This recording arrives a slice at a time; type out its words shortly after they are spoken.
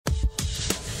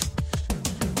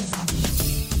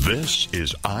This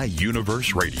is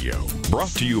iUniverse Radio,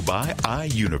 brought to you by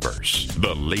iUniverse,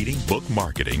 the leading book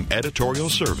marketing, editorial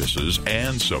services,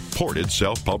 and supported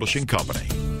self-publishing company.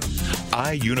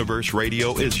 iUniverse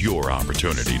Radio is your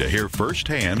opportunity to hear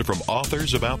firsthand from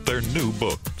authors about their new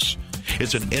books.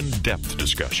 It's an in-depth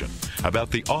discussion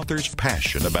about the author's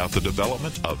passion about the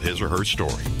development of his or her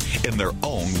story in their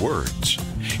own words.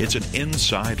 It's an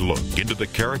inside look into the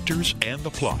characters and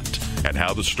the plot and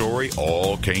how the story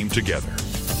all came together.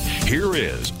 Here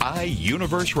is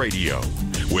iUniverse Radio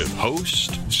with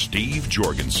host Steve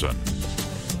Jorgensen.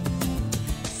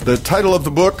 The title of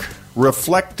the book,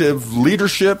 Reflective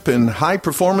Leadership in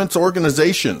High-Performance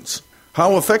Organizations.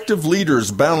 How effective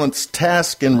leaders balance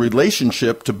task and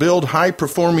relationship to build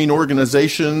high-performing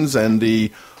organizations. And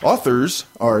the authors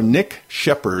are Nick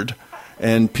Sheperd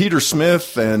and Peter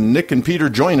Smyth. And Nick and Peter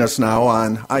join us now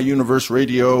on iUniverse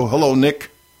Radio. Hello, Nick.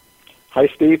 Hi,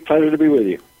 Steve. Pleasure to be with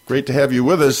you. Great to have you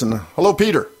with us. And hello,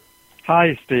 Peter.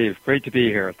 Hi, Steve. Great to be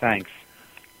here. Thanks.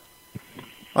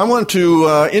 I want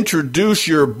to introduce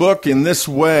your book in this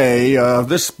way.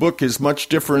 This book is much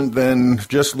different than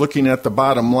just looking at the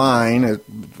bottom line.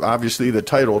 Obviously, the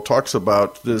title talks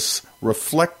about this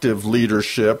reflective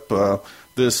leadership,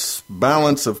 this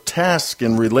balance of task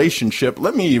and relationship.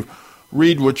 Let me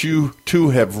read what you two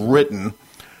have written.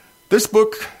 This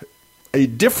book, a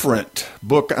different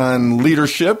book on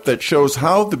leadership that shows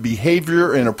how the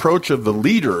behavior and approach of the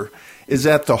leader is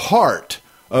at the heart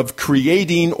of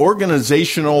creating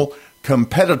organizational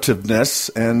competitiveness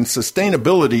and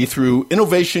sustainability through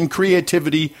innovation,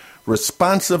 creativity,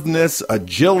 responsiveness,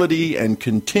 agility, and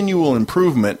continual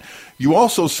improvement. You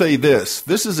also say this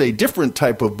is a different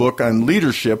type of book on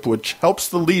leadership which helps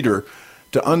the leader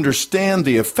to understand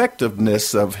the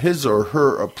effectiveness of his or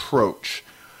her approach.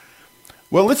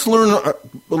 Well, let's learn a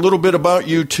little bit about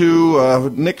you two.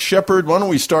 Nick Sheperd, why don't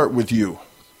we start with you?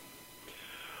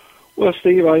 Well,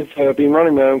 Steve, I've been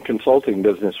running my own consulting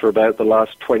business for about the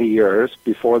last 20 years.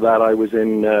 Before that, I was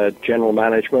in general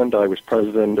management. I was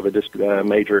president of a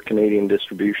major Canadian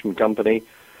distribution company.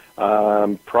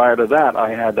 Prior to that,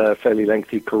 I had a fairly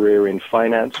lengthy career in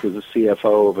finance, was a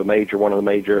CFO of one of the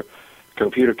major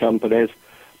computer companies.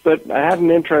 But I had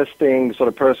an interesting sort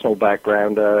of personal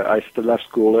background. I left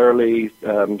school early,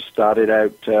 started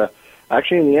out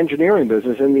actually in the engineering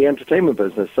business, in the entertainment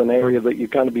business, an area that you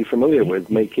kind of be familiar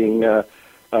with, making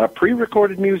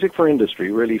pre-recorded music for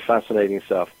industry, really fascinating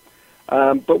stuff.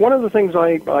 But one of the things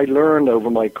I learned over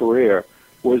my career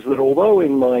was that although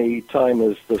in my time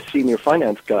as the senior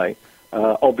finance guy,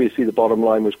 obviously the bottom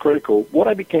line was critical, what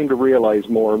I became to realize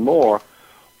more and more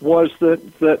was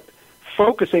that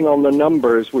focusing on the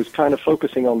numbers was kind of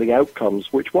focusing on the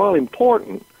outcomes, which, while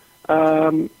important,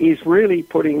 is really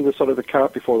putting the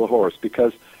cart before the horse,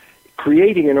 because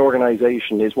creating an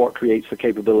organization is what creates the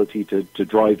capability to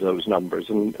drive those numbers.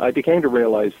 And I became to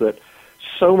realize that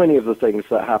so many of the things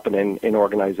that happen in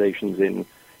organizations, in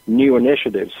new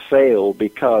initiatives, fail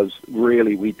because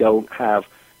really we don't have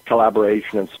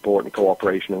collaboration and support and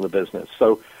cooperation in the business.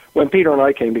 So when Peter and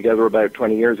I came together about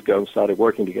 20 years ago and started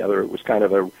working together, it was kind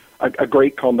of a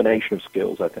great combination of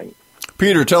skills, I think.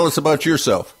 Peter, tell us about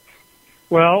yourself.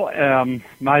 Well,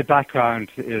 my background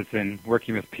is in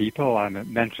working with people. I'm a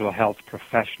mental health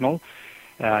professional.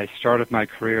 I started my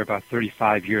career about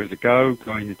 35 years ago,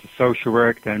 going into social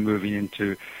work, then moving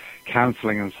into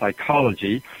counseling and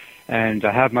psychology. And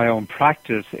I have my own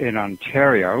practice in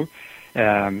Ontario.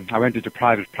 I went into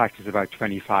private practice about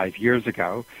 25 years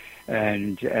ago,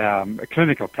 and a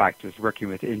clinical practice working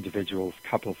with individuals,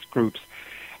 couples, groups.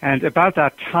 And about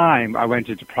that time I went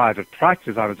into private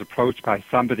practice, I was approached by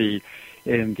somebody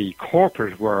in the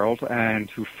corporate world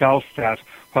and who felt that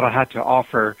what I had to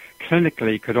offer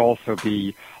clinically could also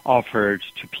be offered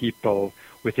to people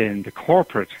within the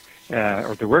corporate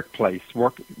or the workplace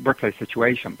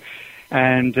situation.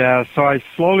 And so I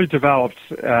slowly developed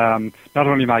not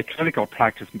only my clinical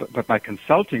practice but my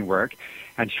consulting work.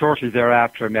 And shortly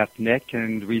thereafter I met Nick,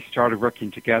 and we started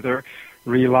working together,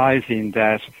 realizing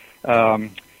that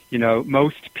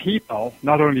most people,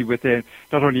 not only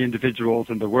individuals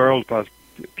in the world, but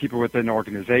people within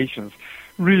organizations,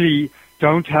 really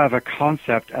don't have a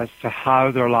concept as to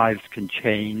how their lives can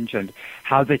change and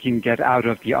how they can get out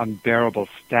of the unbearable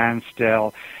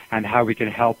standstill and how we can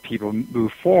help people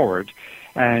move forward.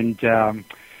 And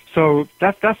so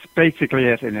that's basically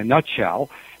it in a nutshell.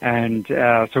 And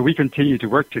so we continue to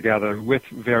work together with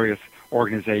various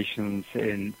organizations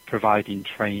in providing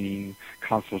training,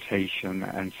 consultation,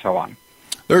 and so on.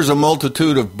 There's a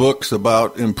multitude of books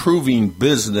about improving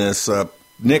business.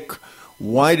 Nick,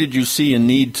 why did you see a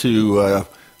need to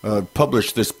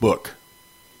publish this book?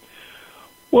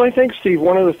 Well, I think, Steve,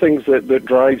 one of the things that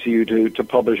drives you to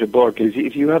publish a book is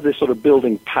if you have this sort of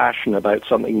building passion about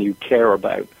something you care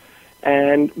about.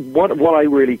 And what I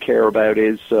really care about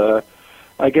is,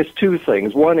 I guess, two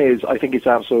things. One is I think it's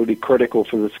absolutely critical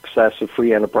for the success of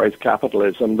free enterprise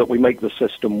capitalism that we make the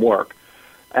system work.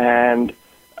 And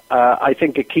I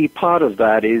think a key part of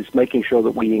that is making sure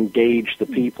that we engage the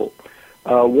people.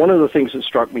 One of the things that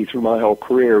struck me through my whole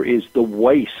career is the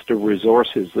waste of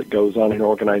resources that goes on in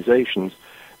organizations.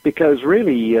 Because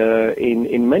really,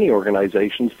 in many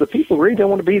organizations, the people really don't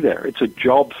want to be there. It's a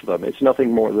job for them. It's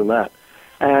nothing more than that.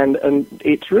 And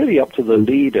it's really up to the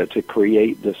leader to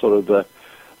create the sort of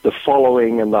the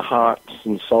following and the hearts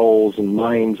and souls and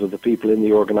minds of the people in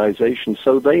the organization,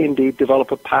 so they indeed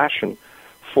develop a passion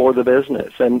for the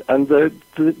business. And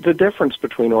the difference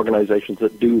between organizations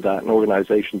that do that and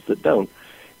organizations that don't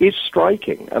is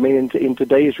striking. I mean, in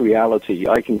today's reality,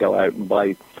 I can go out and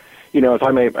buy, if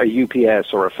I'm a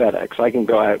UPS or a FedEx, I can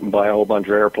go out and buy a whole bunch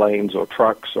of airplanes or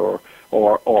trucks or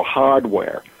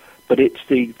hardware. But it's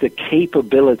the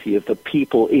capability of the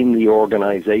people in the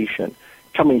organization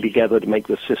coming together to make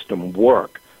the system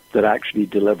work that actually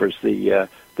delivers the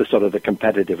sort of the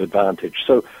competitive advantage.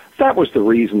 So that was the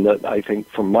reason that I think,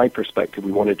 from my perspective,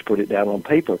 we wanted to put it down on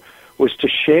paper, was to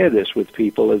share this with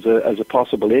people as a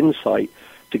possible insight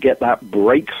to get that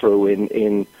breakthrough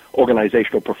in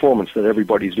organizational performance that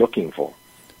everybody's looking for.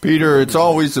 Peter, it's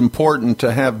always important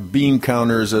to have bean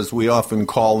counters, as we often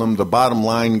call them, the bottom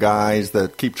line guys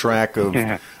that keep track of,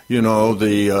 the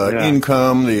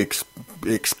income, the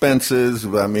expenses.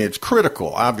 I mean, it's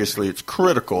critical. Obviously, it's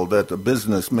critical that the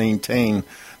business maintain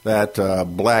that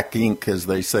black ink, as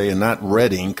they say, and not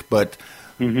red ink. But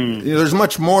there's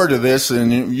much more to this,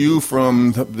 and you,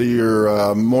 from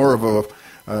your more of a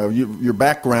your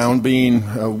background being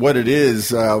what it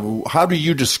is, how do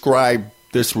you describe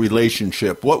this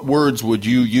relationship? What words would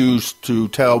you use to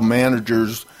tell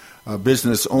managers,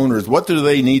 business owners, what do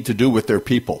they need to do with their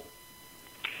people?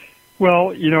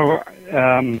 Well,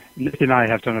 Nick and I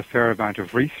have done a fair amount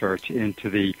of research into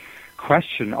the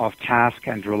question of task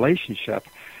and relationship.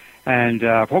 And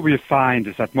what we find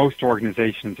is that most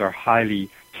organizations are highly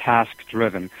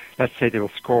task-driven. Let's say they'll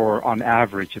score, on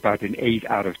average, about an 8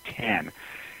 out of 10.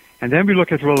 And then we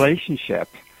look at relationship,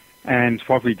 and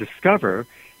what we discover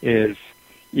is,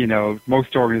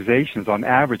 most organizations on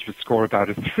average would score about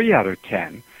a 3 out of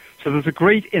 10. So there's a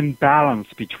great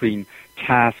imbalance between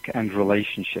task and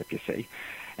relationship, you see.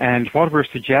 And what we're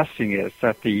suggesting is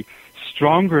that the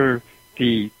stronger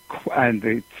the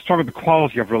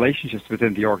quality of relationships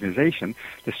within the organization,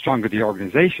 the stronger the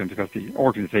organization, because the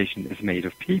organization is made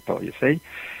of people, you see.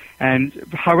 And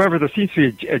however, there seems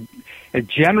to be a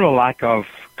general lack of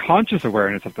conscious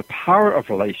awareness of the power of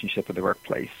relationship in the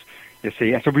workplace, you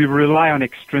see. And so we rely on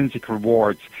extrinsic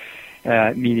rewards,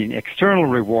 meaning external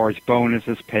rewards,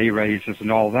 bonuses, pay raises,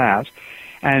 and all that.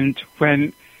 And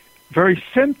when, very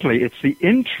simply, it's the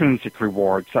intrinsic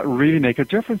rewards that really make a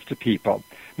difference to people.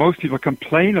 Most people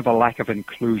complain of a lack of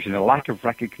inclusion, a lack of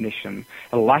recognition,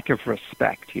 a lack of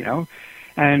respect,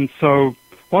 And so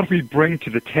what we bring to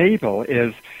the table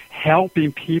is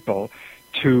helping people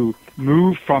to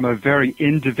move from a very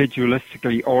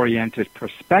individualistically oriented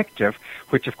perspective,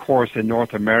 which, of course, in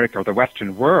North America or the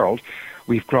Western world,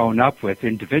 we've grown up with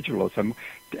individualism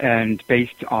and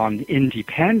based on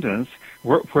independence,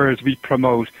 whereas we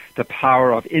promote the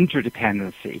power of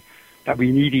interdependency, that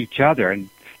we need each other, and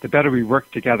the better we work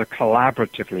together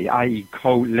collaboratively, i.e.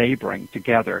 co-laboring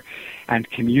together and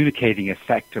communicating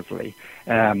effectively,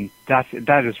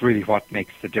 that is really what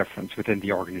makes the difference within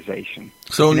the organization.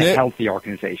 So, Nick, a healthy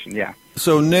organization, yeah.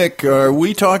 So, Nick, are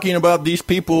we talking about these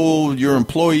people, your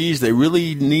employees, they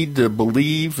really need to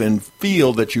believe and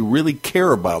feel that you really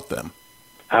care about them?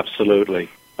 Absolutely.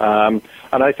 And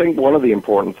I think one of the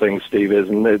important things, Steve, is,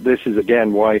 and this is,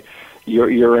 again, why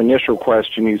your initial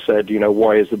question, you said,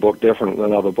 why is the book different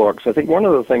than other books? I think one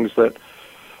of the things that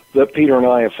Peter and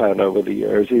I have found over the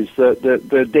years is that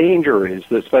the danger is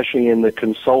that, especially in the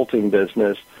consulting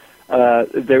business,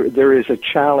 there is a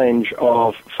challenge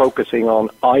of focusing on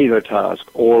either task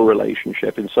or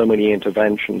relationship in so many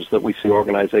interventions that we see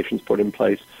organizations put in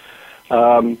place.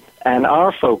 And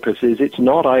our focus is it's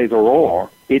not either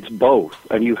or, it's both.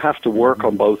 And you have to work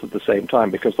on both at the same time,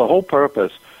 because the whole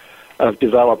purpose of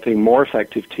developing more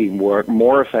effective teamwork,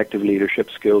 more effective leadership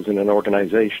skills in an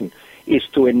organization is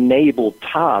to enable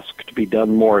tasks to be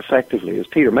done more effectively. As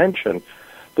Peter mentioned,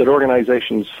 that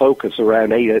organizations focus around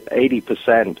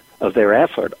 80% of their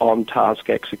effort on task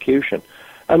execution.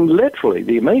 And literally,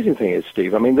 the amazing thing is,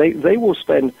 Steve, I mean, they will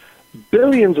spend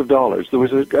billions of dollars. There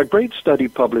was a great study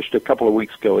published a couple of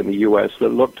weeks ago in the U.S. that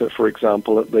looked at, for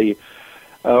example, at the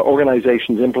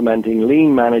organizations implementing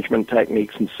lean management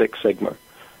techniques and Six Sigma.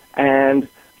 And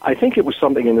I think it was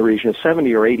something in the region of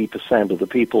 70 or 80% of the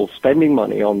people spending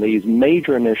money on these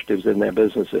major initiatives in their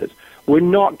businesses were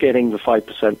not getting the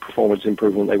 5% performance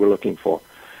improvement they were looking for.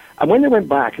 And when they went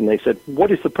back and they said, what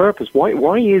is the purpose?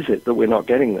 Why is it that we're not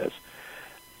getting this?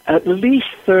 At least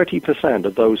 30%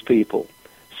 of those people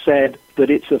said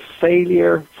that it's a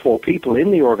failure for people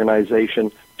in the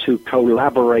organization to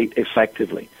collaborate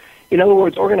effectively. In other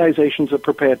words, organizations are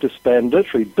prepared to spend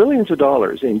literally billions of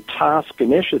dollars in task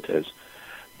initiatives,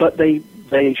 but they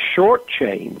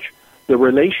shortchange the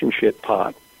relationship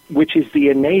part, which is the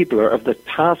enabler of the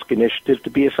task initiative to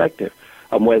be effective.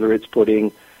 And whether it's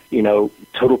putting,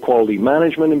 total quality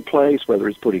management in place, whether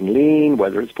it's putting lean,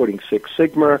 whether it's putting Six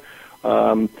Sigma,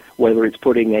 whether it's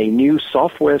putting a new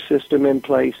software system in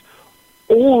place,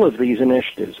 all of these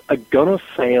initiatives are going to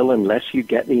fail unless you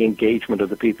get the engagement of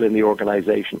the people in the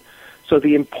organization. So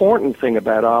the important thing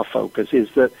about our focus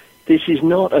is that this is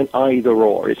not an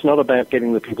either-or. It's not about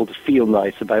getting the people to feel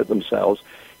nice about themselves.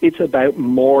 It's about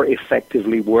more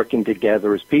effectively working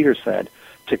together, as Peter said,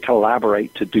 to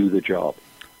collaborate to do the job.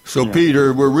 So,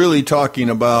 Peter, we're really talking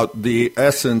about the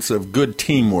essence of good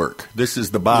teamwork. This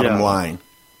is the bottom line.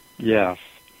 Yes.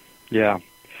 Yeah.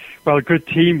 Well, good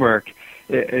teamwork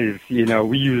is,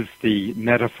 we use the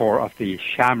metaphor of the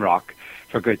shamrock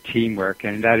for good teamwork,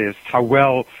 and that is how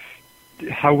well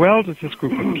does this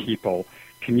group of people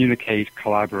communicate,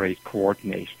 collaborate,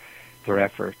 coordinate their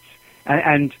efforts,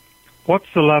 and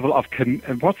what's the level of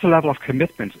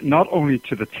commitment not only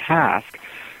to the task,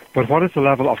 but what is the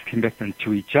level of commitment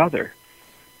to each other?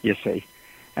 You see,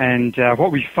 and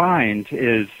what we find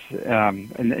is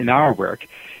in our work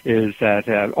is that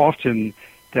often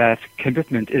that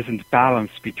commitment isn't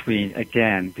balanced between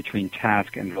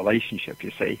task and relationship.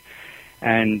 You see,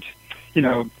 and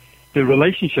the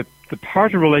relationship. The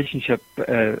part of relationship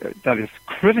that is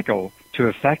critical to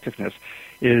effectiveness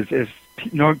is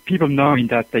people knowing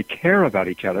that they care about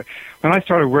each other. When I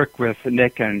started work with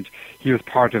Nick, and he was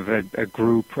part of a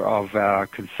group of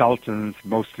consultants,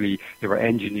 mostly they were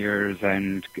engineers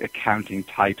and accounting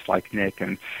types like Nick,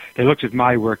 and they looked at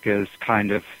my work as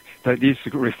kind of, they used to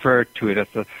refer to it as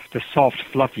the soft,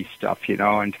 fluffy stuff,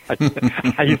 and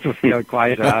I used to feel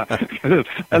quite a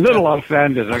little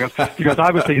offended because I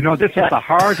would say, this is the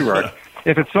hard work.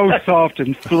 If it's so soft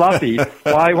and fluffy,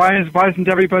 why isn't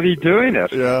everybody doing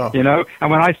it? Yeah.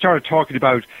 And when I started talking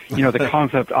about the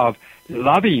concept of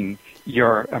loving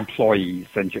your employees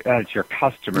and your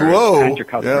customers and your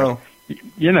customers,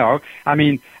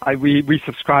 we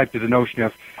subscribe to the notion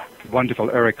of wonderful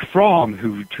Erich Fromm,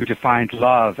 who defined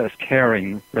love as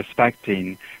caring,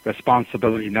 respecting,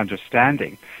 responsibility, and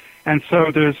understanding. And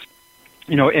so there's,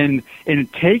 in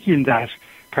taking that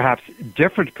perhaps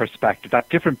different perspective, that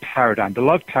different paradigm, the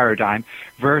love paradigm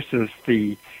versus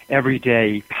the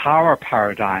everyday power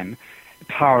paradigm,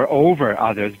 power over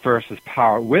others versus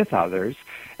power with others,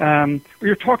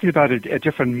 we're talking about a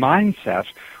different mindset,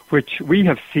 which we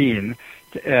have seen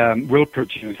will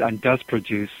produce and does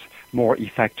produce more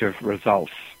effective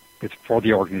results for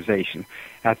the organization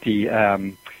at the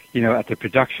at the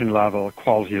production level,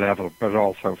 quality level, but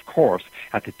also, of course,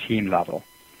 at the team level.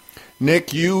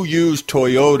 Nick, you used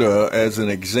Toyota as an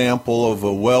example of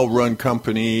a well-run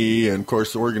company, and of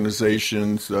course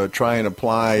organizations try and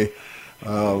apply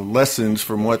lessons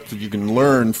from what you can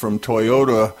learn from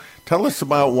Toyota. Tell us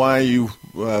about why you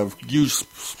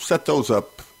set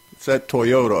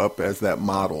Toyota up as that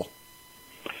model.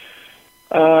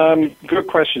 Good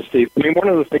question, Steve. One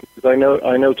of the things I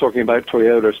know talking about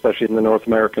Toyota, especially in the North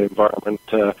American environment,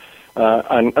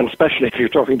 and especially if you're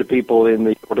talking to people in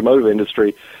the automotive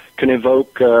industry, can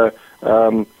evoke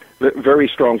very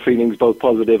strong feelings, both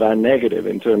positive and negative,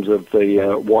 in terms of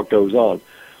the what goes on.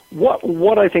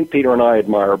 What I think Peter and I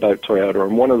admire about Toyota,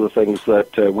 and one of the things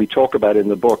that we talk about in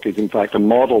the book, is in fact a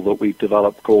model that we've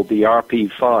developed called the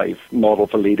RP5 model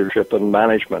for leadership and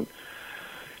management.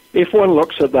 If one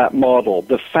looks at that model,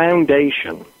 the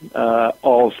foundation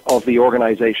of the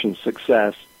organization's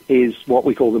success is what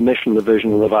we call the mission, the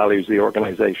vision, and the values of the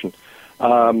organization.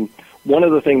 One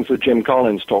of the things that Jim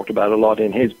Collins talked about a lot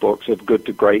in his books of Good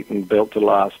to Great and Built to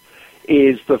Last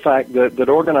is the fact that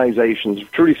organizations,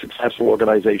 truly successful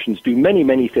organizations, do many,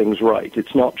 many things right.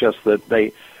 It's not just that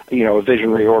a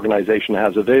visionary organization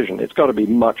has a vision. It's got to be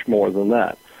much more than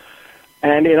that.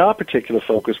 And in our particular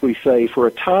focus, we say for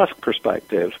a task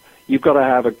perspective, you've got to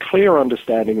have a clear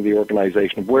understanding of the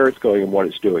organization, of where it's going and what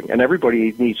it's doing. And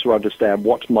everybody needs to understand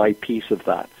what's my piece of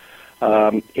that.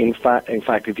 In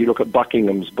fact, if you look at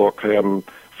Buckingham's book,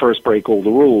 First Break All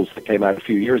the Rules that came out a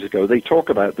few years ago, they talk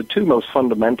about the two most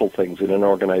fundamental things in an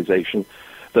organization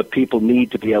that people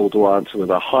need to be able to answer with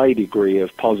a high degree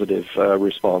of positive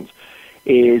response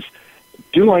is,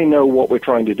 do I know what we're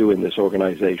trying to do in this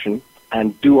organization?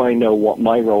 And do I know what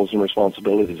my roles and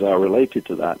responsibilities are related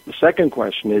to that? The second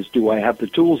question is, do I have the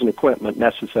tools and equipment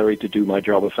necessary to do my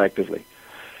job effectively?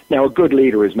 Now, a good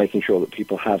leader is making sure that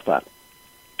people have that.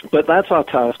 But that's our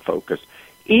task focus.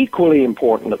 Equally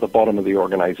important at the bottom of the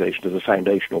organization as a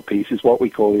foundational piece is what we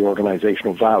call the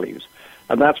organizational values.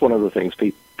 And that's one of the things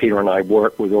Peter and I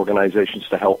work with organizations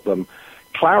to help them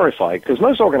clarify, because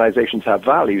most organizations have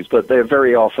values, but they're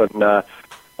very often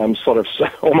sort of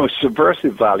almost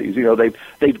subversive values. You know,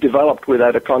 they've developed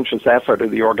without a conscious effort of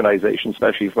the organization,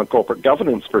 especially from a corporate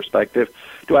governance perspective,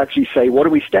 to actually say, what do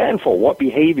we stand for? What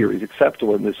behavior is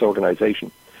acceptable in this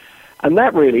organization? And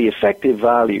that really, effective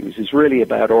values, is really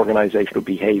about organizational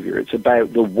behavior. It's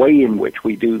about the way in which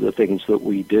we do the things that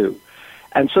we do.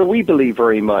 And so we believe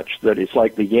very much that it's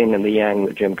like the yin and the yang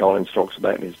that Jim Collins talks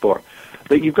about in his book,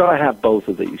 that you've got to have both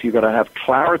of these. You've got to have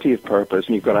clarity of purpose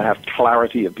and you've got to have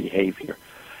clarity of behavior.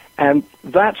 And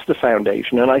that's the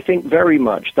foundation. And I think very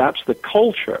much that's the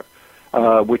culture,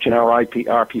 which in our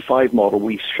RP5 model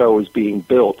we show as being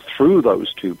built through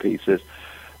those two pieces.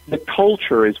 The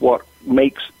culture is what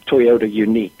makes Toyota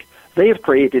unique. They have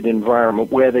created an environment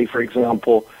where they, for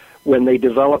example, when they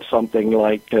developed something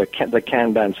like the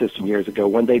Kanban system years ago,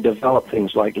 when they developed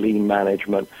things like lean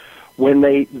management, when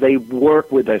they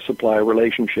work with their supplier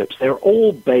relationships, they're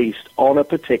all based on a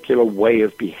particular way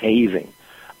of behaving.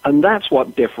 And that's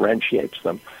what differentiates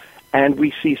them. And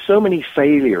we see so many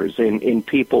failures in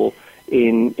people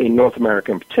in North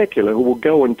America in particular who will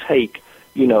go and take,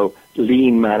 you know,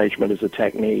 lean management as a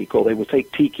technique, or they will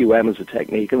take TQM as a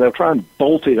technique, and they'll try and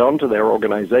bolt it onto their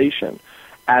organization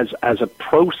as a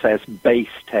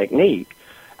process-based technique,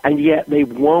 and yet they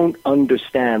won't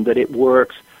understand that it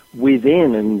works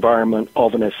within an environment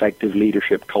of an effective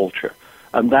leadership culture.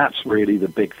 And that's really the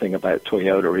big thing about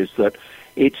Toyota, is that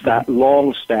it's that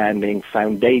long-standing,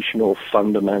 foundational,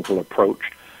 fundamental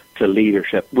approach to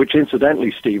leadership, which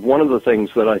incidentally, Steve, one of the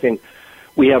things that I think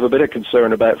we have a bit of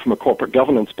concern about from a corporate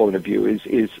governance point of view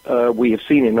is we have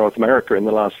seen in North America in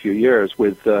the last few years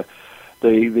with the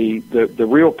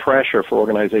real pressure for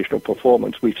organizational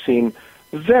performance. We've seen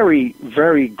very,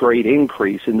 very great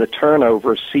increase in the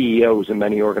turnover of CEOs in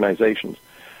many organizations.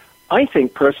 I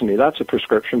think personally that's a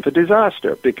prescription for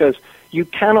disaster, because you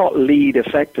cannot lead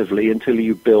effectively until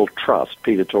you build trust.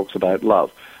 Peter talks about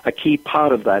love. A key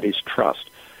part of that is trust.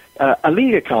 A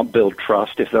leader can't build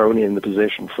trust if they're only in the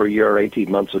position for a year,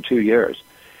 18 months, or 2 years.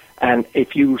 And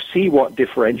if you see what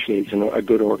differentiates a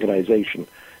good organization,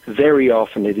 very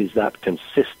often it is that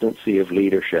consistency of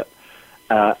leadership.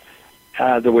 There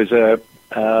was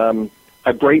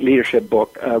a great leadership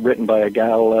book written by a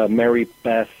gal, Mary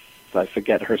Beth, I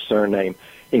forget her surname,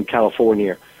 in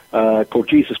California, called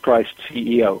Jesus Christ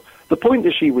CEO. The point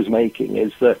that she was making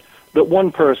is that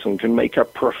one person can make a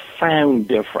profound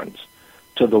difference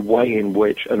to the way in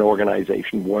which an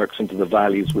organization works and to the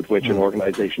values with which an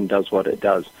organization does what it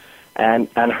does. And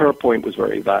her point was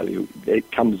very valued.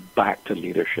 It comes back to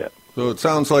leadership. So it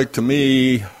sounds like to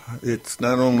me it's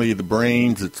not only the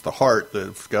brains, it's the heart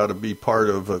that's got to be part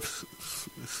of a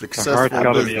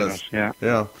successful business.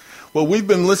 Yeah. Well, we've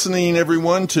been listening,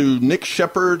 everyone, to Nick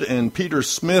Sheperd and Peter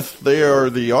Smyth. They are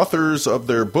the authors of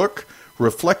their book,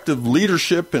 Reflective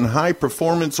Leadership in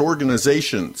High-Performance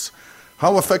Organizations: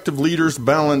 How Effective Leaders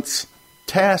Balance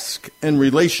Task and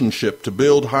Relationship to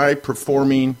Build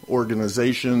High-Performing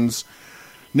Organizations.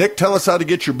 Nick, tell us how to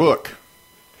get your book.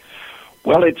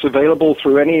 Well, it's available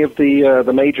through any of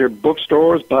the major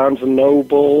bookstores, Barnes &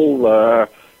 Noble.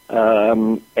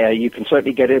 You can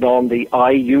certainly get it on the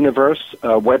iUniverse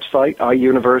website.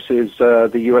 iUniverse is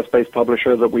the U.S.-based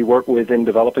publisher that we work with in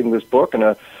developing this book, and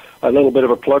a little bit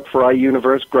of a plug for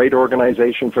iUniverse, great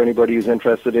organization for anybody who's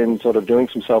interested in sort of doing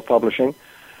some self-publishing.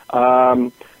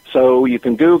 So you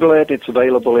can Google it. It's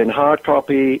available in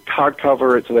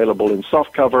hardcover, it's available in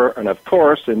softcover, and of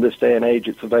course, in this day and age,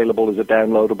 it's available as a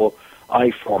downloadable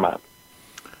iFormat.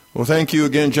 Well, thank you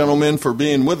again, gentlemen, for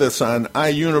being with us on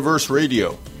iUniverse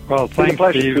Radio. Well, thanks,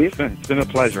 Steve. It's been a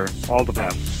pleasure. All the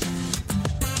best.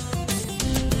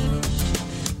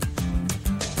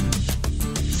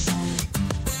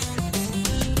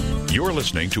 You're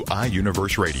listening to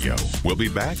iUniverse Radio. We'll be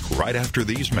back right after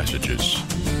these messages.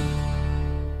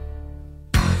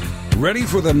 Ready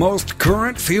for the most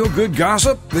current feel-good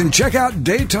gossip? Then check out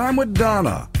Daytime with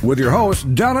Donna, with your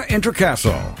host, Donna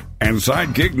Intercasso, and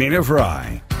sidekick Nina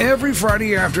Fry. Every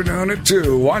Friday afternoon at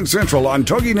 2, 1 Central on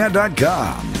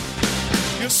TogiNet.com.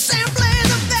 You're simply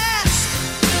the best.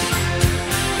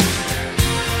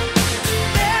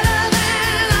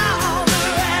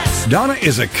 Donna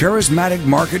is a charismatic,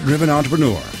 market-driven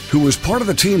entrepreneur who was part of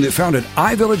the team that founded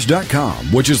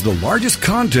iVillage.com, which is the largest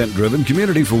content-driven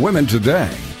community for women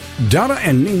today. Donna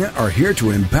and Nina are here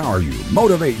to empower you,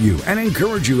 motivate you, and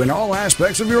encourage you in all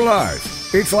aspects of your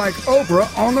life. It's like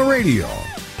Oprah on the radio.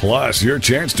 Plus, your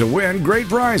chance to win great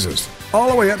prizes, all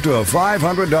the way up to a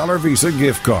 $500 Visa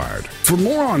gift card. For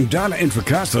more on Donna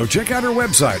Intricasso, check out her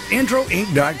website,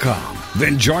 introinc.com.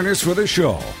 Then join us for the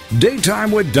show,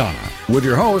 Daytime with Donna, with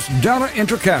your host, Donna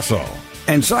Intricasso,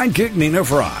 and sidekick Nina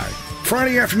Fry.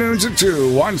 Friday afternoons at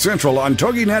 2, 1 Central on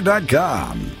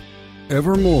TogiNet.com.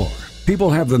 Evermore, people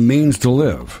have the means to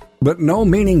live, but no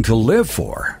meaning to live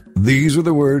for. These are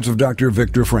the words of Dr.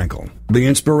 Viktor Frankl, the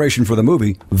inspiration for the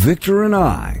movie Victor and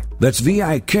I. That's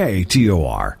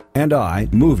VIKTOR and I,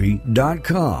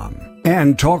 movie.com.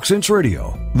 And Talk Sense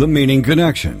Radio, The Meaning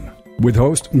Connection, with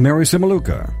host Mary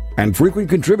Simaluka and frequent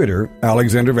contributor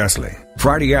Alexander Vesley.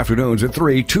 Friday afternoons at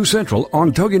 3, 2 Central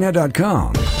on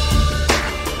TogiNet.com.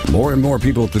 More and more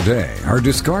people today are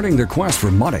discarding their quest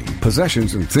for money,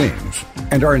 possessions, and things,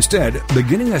 and are instead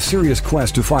beginning a serious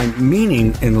quest to find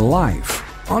meaning in life.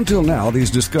 Until now, these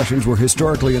discussions were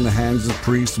historically in the hands of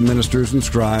priests, ministers, and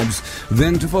scribes,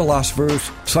 then to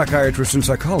philosophers, psychiatrists, and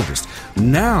psychologists.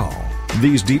 Now,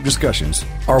 these deep discussions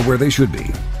are where they should be,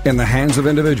 in the hands of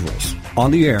individuals,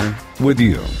 on the air with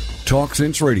you. Talk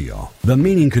Sense Radio, The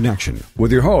Meaning Connection,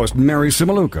 with your host, Mary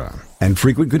Simaluka, and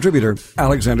frequent contributor,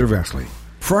 Alexander Vesley.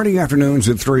 Friday afternoons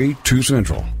at 3, 2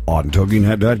 Central on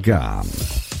TogiNet.com.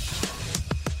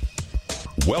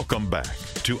 Welcome back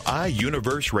to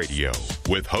iUniverse Radio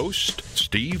with host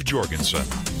Steve Jorgensen.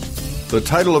 The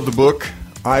title of the book,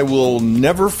 I Will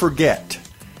Never Forget,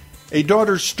 a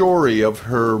daughter's story of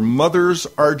her mother's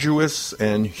arduous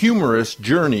and humorous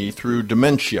journey through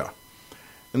dementia.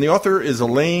 And the author is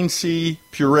Elaine C.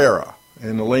 Periera.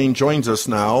 And Elaine joins us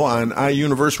now on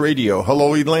iUniverse Radio.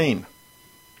 Hello, Elaine.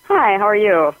 Hi, how are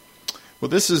you? Well,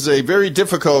 this is a very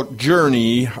difficult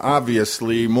journey,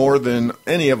 obviously, more than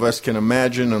any of us can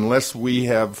imagine unless we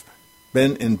have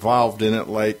been involved in it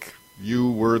like you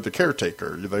were the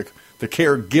caretaker, the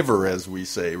caregiver, as we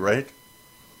say, right?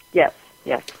 Yes,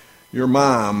 yes. Your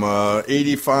mom,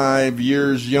 85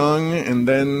 years young, and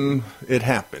then it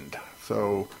happened.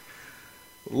 So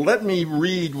let me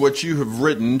read what you have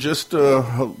written, just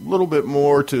a little bit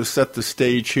more to set the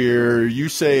stage here. You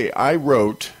say, I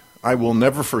wrote, I will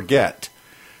never forget,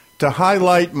 to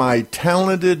highlight my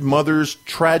talented mother's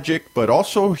tragic but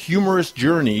also humorous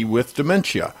journey with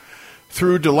dementia.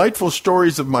 Through delightful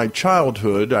stories of my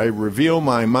childhood, I reveal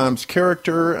my mom's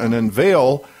character and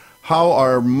unveil how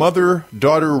our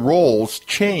mother-daughter roles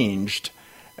changed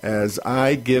as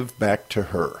I give back to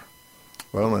her.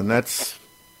 Well, and that's,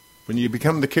 when you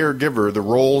become the caregiver, the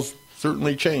roles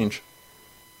certainly change.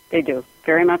 They do,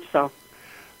 very much so.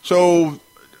 So,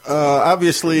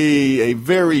 obviously, a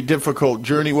very difficult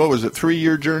journey. What was it,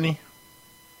 3-year journey?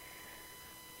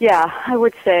 Yeah, I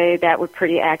would say that was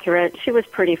pretty accurate. She was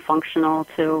pretty functional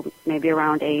to maybe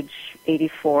around age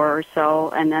 84 or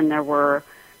so, and then there were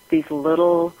these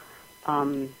little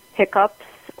hiccups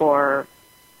or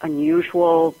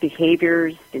unusual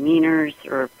behaviors, demeanors,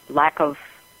 or lack of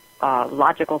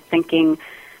logical thinking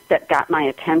that got my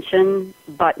attention,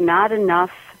 but not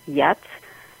enough yet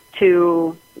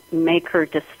to make her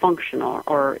dysfunctional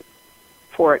or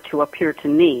for it to appear to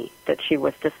me that she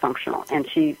was dysfunctional. And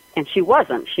she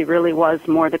wasn't. She really was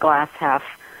more the glass half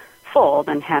full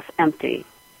than half empty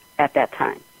at that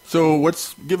time. So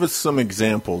give us some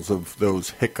examples of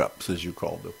those hiccups, as you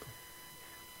called them.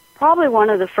 Probably one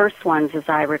of the first ones, as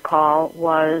I recall,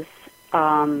 was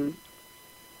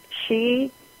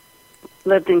she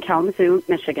lived in Kalamazoo,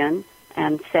 Michigan,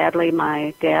 and sadly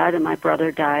my dad and my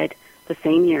brother died the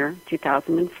same year,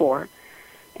 2004.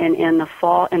 And in the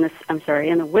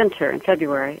winter, in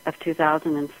February of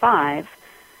 2005,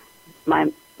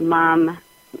 my mom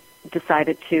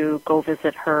decided to go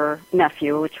visit her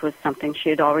nephew, which was something she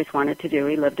had always wanted to do.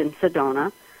 He lived in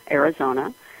Sedona,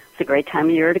 Arizona. It's a great time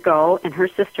of year to go, and her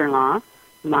sister-in-law,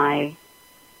 my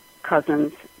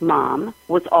cousin's mom,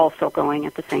 was also going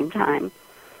at the same time.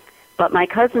 But my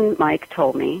cousin Mike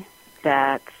told me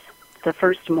that the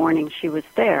first morning she was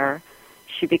there,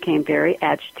 she became very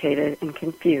agitated and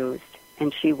confused,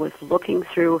 and she was looking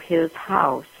through his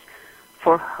house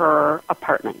for her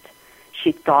apartment.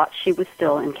 She thought she was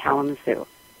still in Kalamazoo.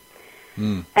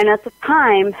 And at the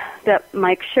time that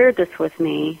Mike shared this with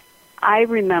me, I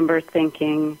remember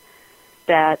thinking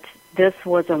that this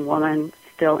was a woman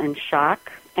still in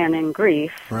shock and in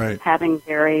grief, right, having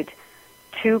buried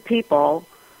two people,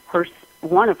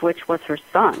 one of which was her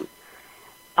son.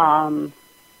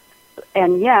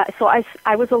 And yeah, so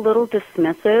I was a little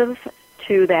dismissive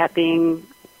to that being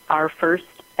our first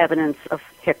evidence of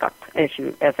hiccup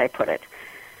issue, as I put it.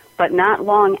 But not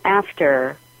long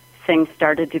after, things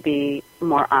started to be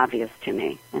more obvious to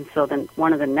me. And so then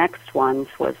one of the next ones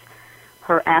was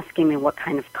her asking me what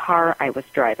kind of car I was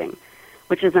driving,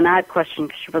 which is an odd question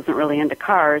because she wasn't really into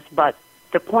cars, but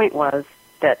the point was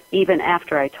that even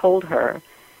after I told her,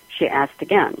 she asked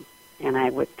again, and I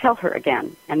would tell her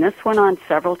again. And this went on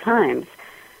several times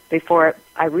before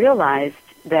I realized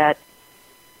that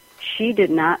she did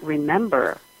not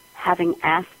remember having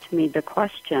asked me the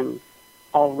question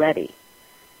already.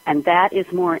 And that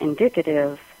is more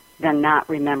indicative than not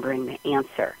remembering the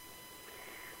answer.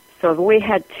 So we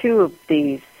had two of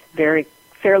these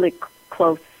fairly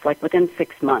close, like within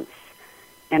 6 months.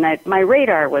 And my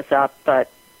radar was up, but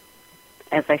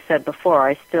as I said before,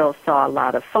 I still saw a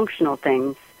lot of functional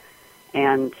things,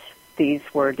 and these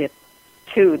were the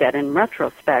two that in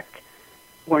retrospect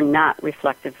were not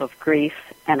reflective of grief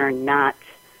and are not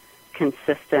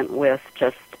consistent with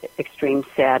just extreme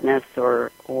sadness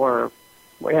or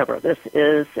whatever. This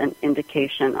is an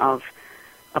indication of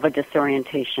a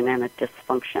disorientation and a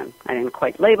dysfunction. I didn't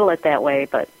quite label it that way,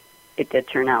 but it did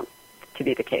turn out to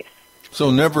be the case.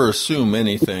 So never assume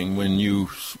anything when you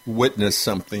witness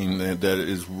something that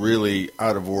is really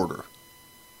out of order.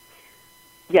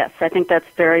 Yes, I think that's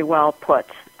very well put.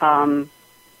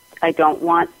 I don't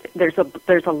want, there's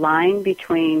a line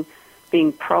between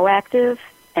being proactive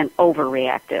and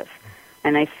overreactive.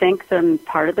 And I think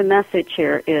part of the message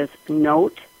here is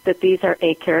note that these are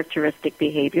acharacteristic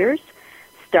behaviors.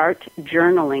 Start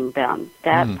journaling them.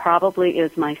 That probably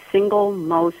is my single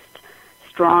most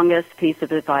strongest piece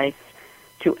of advice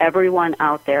to everyone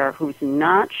out there who's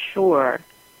not sure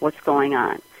what's going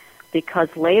on. Because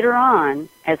later on,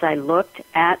 as I looked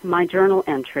at my journal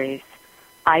entries,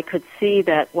 I could see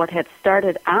that what had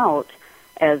started out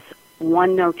as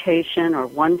one notation or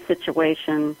one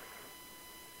situation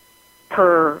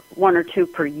per one or two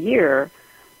per year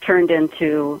turned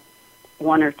into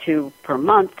one or two per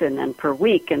month and then per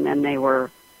week, and then they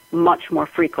were much more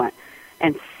frequent.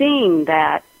 And seeing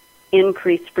that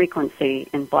increased frequency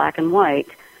in black and white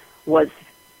was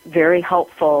very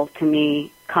helpful to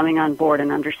me coming on board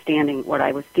and understanding what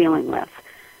I was dealing with.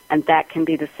 And that can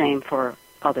be the same for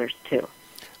others, too.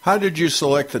 How did you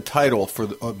select the title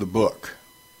of the book?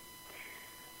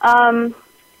 There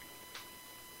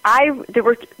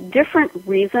were different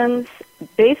reasons.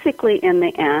 Basically, in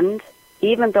the end,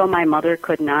 even though my mother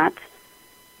could not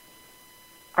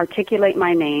articulate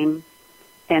my name,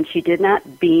 and she did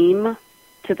not beam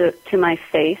to my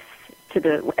face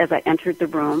as I entered the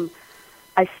room,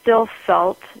 I still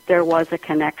felt there was a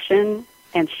connection,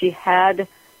 and she had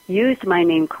used my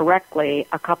name correctly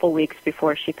a couple weeks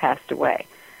before she passed away.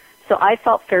 So I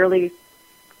felt fairly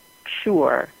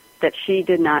sure that she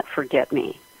did not forget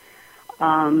me.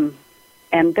 And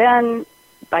then,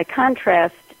 by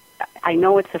contrast, I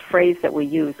know it's a phrase that we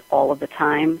use all of the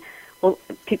time. Well,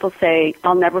 people say,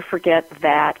 I'll never forget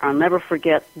that, I'll never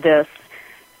forget this.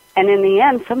 And in the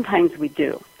end, sometimes we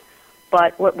do.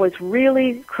 But what was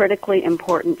really critically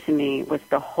important to me was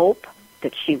the hope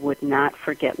that she would not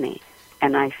forget me.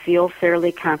 And I feel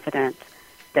fairly confident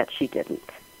that she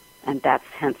didn't. And that's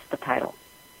hence the title.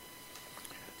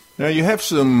 Now, you have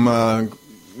some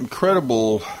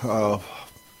incredible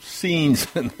scenes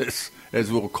in this, as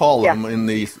we'll call them, in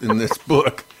this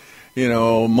book. You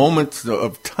know, moments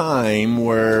of time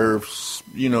where,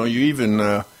 you even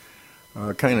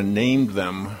kind of named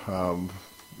them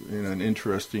in an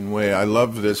interesting way. I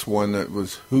love this one that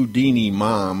was Houdini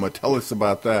Mom. Tell us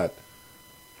about that.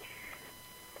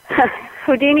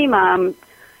 Houdini Mom,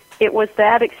 it was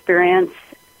that experience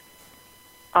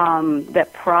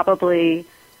that probably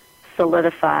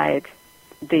solidified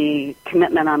the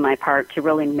commitment on my part to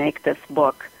really make this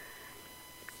book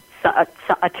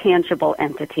a tangible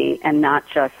entity and not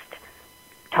just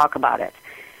talk about it.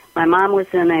 My mom was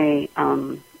in a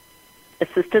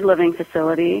assisted living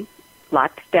facility,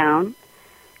 locked down,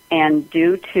 and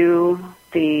due to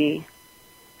the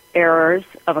errors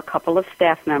of a couple of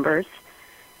staff members,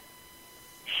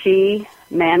 she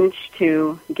managed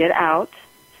to get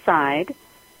outside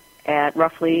at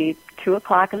roughly 2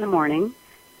 o'clock in the morning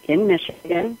in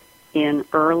Michigan in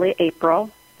early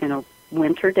April, in a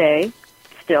winter day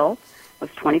still. It was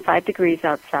 25 degrees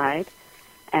outside,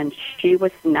 and she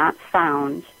was not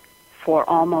found for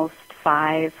almost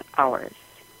 5 hours.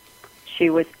 She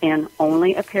was in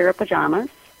only a pair of pajamas.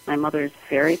 My mother's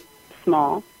very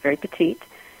small, very petite.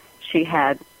 She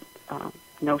had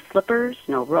no slippers,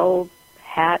 no robe,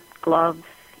 hat, gloves,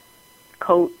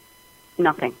 coat,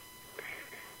 nothing.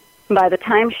 By the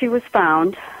time she was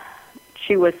found,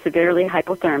 she was severely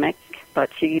hypothermic, but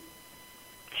she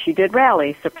did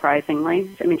rally, surprisingly.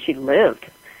 I mean, she lived,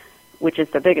 which is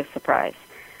the biggest surprise.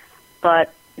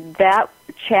 But that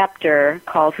chapter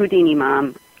called Houdini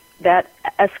Mom, that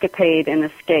escapade and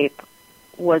escape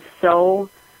was so,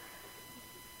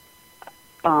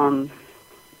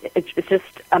 it's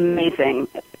just amazing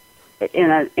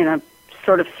in a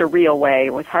sort of surreal way.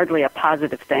 It was hardly a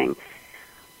positive thing.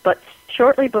 But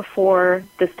shortly before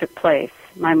this took place,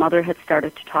 my mother had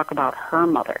started to talk about her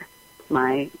mother,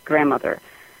 my grandmother,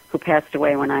 who passed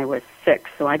away when I was 6.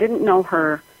 So I didn't know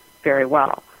her very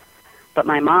well. But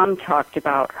my mom talked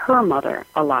about her mother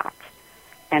a lot,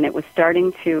 and it was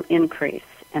starting to increase.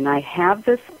 And I have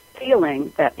this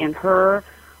feeling that in her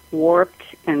warped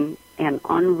and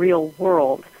unreal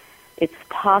world, it's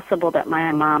possible that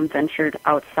my mom ventured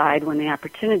outside when the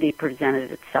opportunity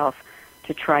presented itself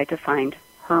to try to find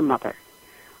her mother,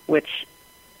 which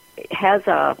has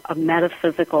a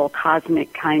metaphysical,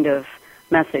 cosmic kind of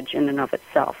message in and of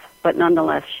itself. But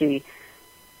nonetheless, she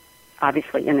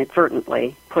obviously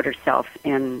inadvertently put herself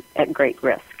at great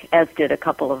risk, as did a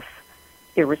couple of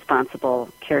irresponsible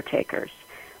caretakers.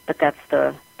 But that's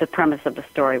the premise of the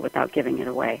story without giving it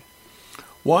away.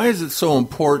 Why is it so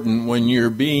important when you're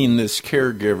being this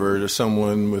caregiver to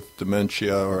someone with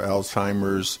dementia or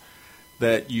Alzheimer's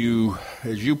that you,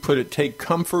 as you put it, take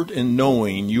comfort in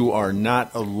knowing you are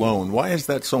not alone? Why is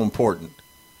that so important?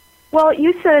 Well,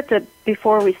 you said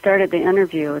before we started the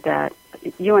interview that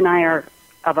you and I are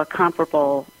of a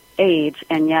comparable age,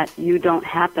 and yet you don't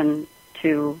happen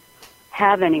to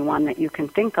have anyone that you can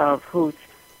think of who's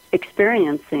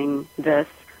experiencing this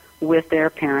with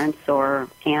their parents or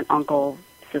aunt, uncle,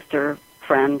 sister,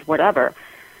 friend, whatever.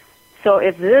 So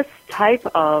if this type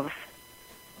of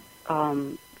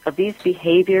these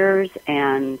behaviors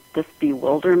and this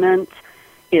bewilderment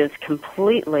is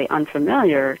completely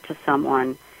unfamiliar to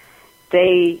someone,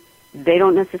 they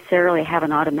don't necessarily have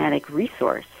an automatic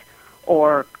resource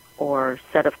or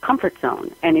set of comfort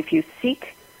zone. And if you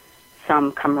seek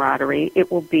some camaraderie,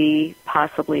 it will be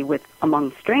possibly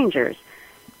among strangers.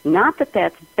 Not that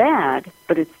that's bad,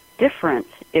 but it's different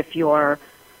if your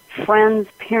friend's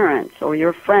parents or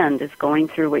your friend is going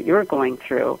through what you're going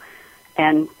through,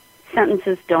 and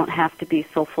sentences don't have to be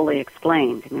so fully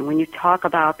explained. I mean, when you talk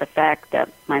about the fact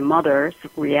that my mother's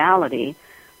reality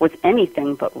was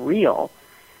anything but real,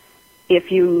 if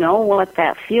you know what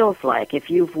that feels like, if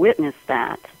you've witnessed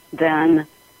that, then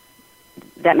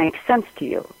that makes sense to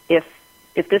you. If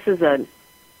this is an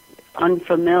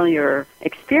unfamiliar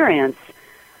experience,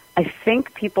 I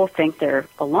think people think they're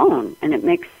alone, and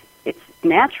it's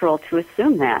natural to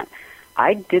assume that.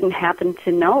 I didn't happen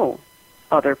to know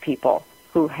other people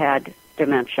who had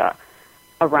dementia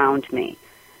around me,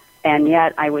 and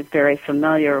yet I was very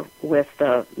familiar with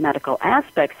the medical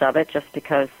aspects of it just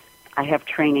because I have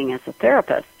training as a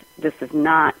therapist. This is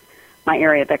not my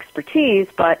area of expertise,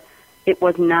 but it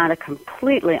was not a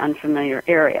completely unfamiliar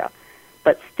area.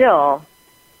 But still,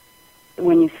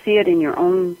 when you see it in your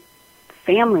own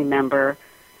family member,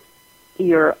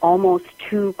 you're almost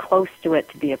too close to it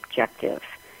to be objective.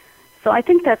 So I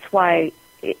think that's why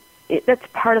that's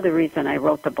part of the reason I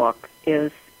wrote the book,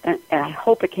 and I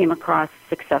hope it came across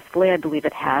successfully. I believe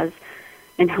it has,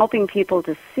 in helping people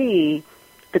to see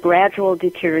the gradual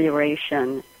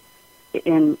deterioration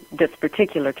in this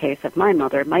particular case of my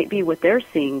mother might be what they're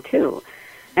seeing too.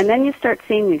 And then you start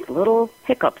seeing these little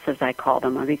hiccups, as I call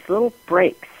them, or these little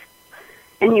breaks.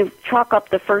 And you chalk up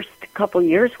the first couple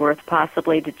years' worth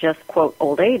possibly to just, quote,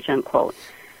 old age, unquote.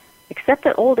 Except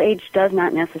that old age does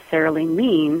not necessarily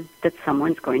mean that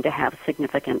someone's going to have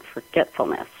significant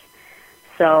forgetfulness.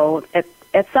 So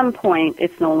at some point,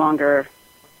 it's no longer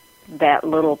that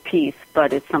little piece,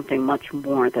 but it's something much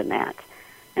more than that.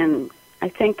 And I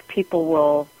think people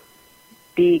will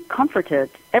be comforted.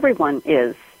 Everyone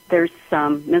is. There's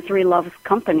misery loves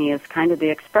company is kind of the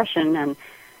expression,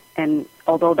 and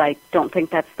although I don't think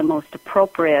that's the most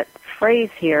appropriate phrase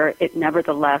here, it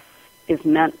nevertheless is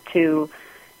meant to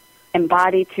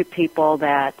embody to people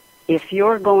that if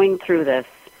you're going through this,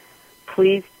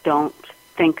 please don't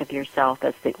think of yourself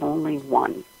as the only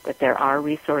one, that there are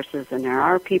resources and there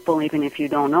are people, even if you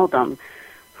don't know them,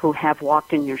 who have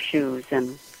walked in your shoes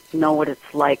and know what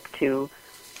it's like to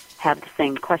have the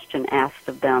same question asked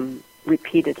of them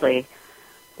repeatedly,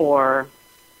 or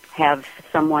have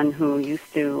someone who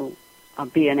used to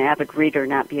be an avid reader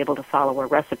not be able to follow a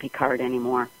recipe card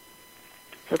anymore.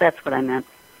 So that's what I meant.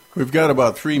 We've got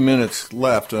about 3 minutes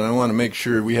left, and I want to make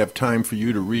sure we have time for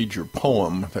you to read your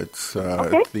poem that's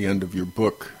at the end of your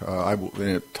book,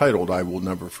 titled I Will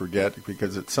Never Forget,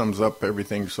 because it sums up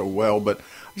everything so well. But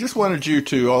I just wanted you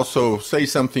to also say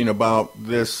something about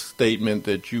this statement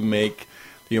that you make,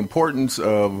 the importance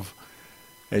of,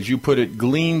 as you put it,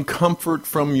 glean comfort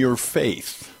from your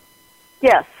faith.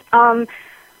 Yes.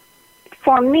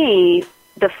 For me,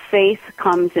 the faith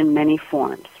comes in many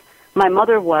forms. My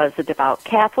mother was a devout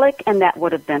Catholic, and that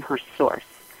would have been her source.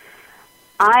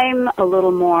 I'm a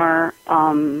little more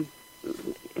kind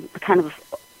of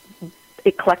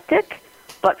eclectic,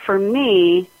 but for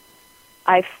me,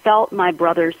 I felt my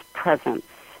brother's presence,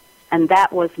 and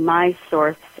that was my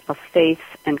source of faith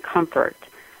and comfort,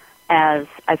 as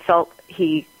I felt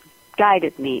he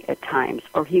guided me at times,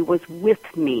 or he was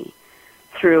with me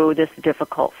through this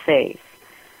difficult phase.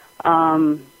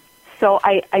 So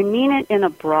I mean it in a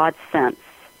broad sense,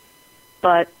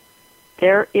 but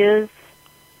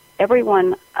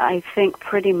everyone, I think,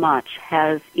 pretty much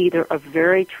has either a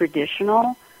very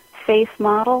traditional faith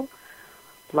model,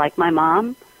 like my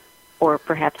mom, or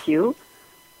perhaps you,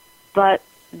 but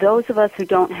those of us who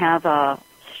don't have a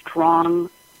strong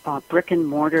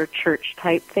brick-and-mortar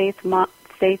church-type faith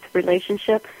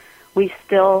relationship, we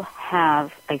still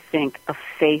have, I think, a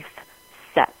faith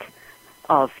set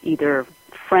of either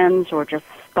friends or just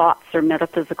thoughts or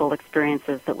metaphysical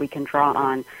experiences that we can draw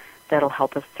on that'll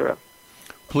help us through.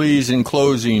 Please, in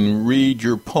closing, read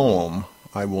your poem,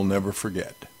 I Will Never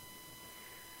Forget.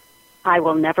 I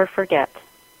will never forget.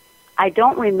 I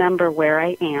don't remember where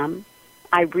I am.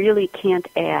 I really can't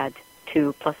add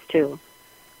 2 plus 2.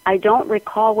 I don't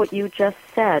recall what you just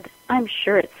said. I'm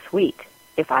sure it's sweet,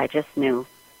 if I just knew.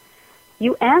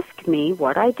 You asked me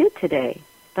what I did today,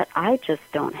 but I just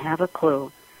don't have a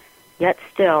clue. Yet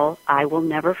still, I will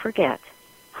never forget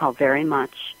how very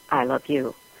much I love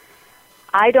you.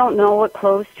 I don't know what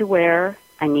clothes to wear.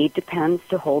 I need pens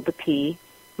to hold the P.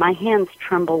 My hands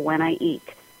tremble when I eat.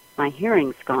 My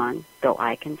hearing's gone, though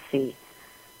I can see.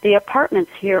 The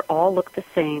apartments here all look the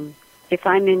same. If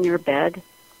I'm in your bed,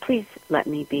 please let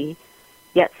me be.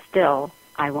 Yet still,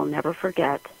 I will never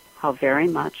forget how very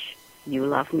much you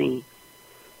love me.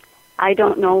 I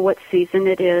don't know what season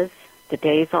it is. The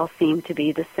days all seem to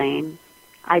be the same.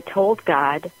 I told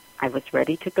God I was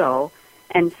ready to go,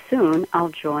 and soon I'll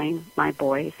join my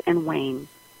boys and Wayne.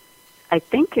 I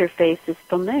think your face is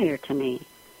familiar to me,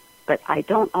 but I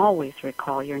don't always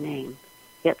recall your name.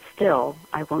 Yet still,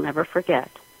 I will never forget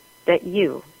that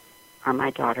you are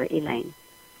my daughter, Elaine.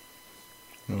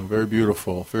 Oh, very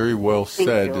beautiful. Very well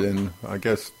said. And I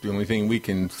guess the only thing we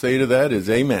can say to that is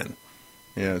amen.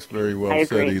 Yes, very well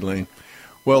said, Elaine.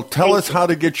 Well, tell us how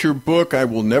to get your book, I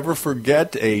Will Never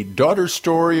Forget, a daughter's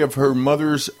story of her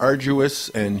mother's arduous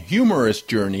and humorous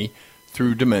journey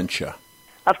through dementia.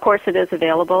 Of course, it is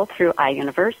available through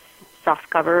iUniverse,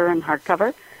 softcover and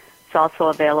hardcover. It's also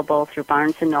available through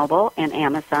Barnes & Noble and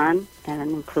Amazon, and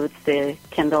includes the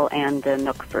Kindle and the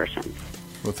Nook versions.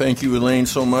 Well, thank you, Elaine,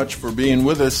 so much for being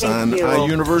with us on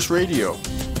iUniverse Radio.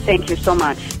 Thank you so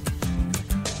much.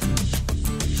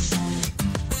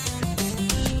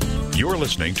 You're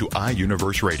listening to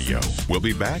iUniverse Radio. We'll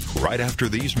be back right after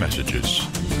these messages.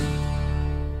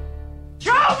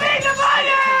 Show me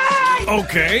the money!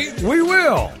 Okay, we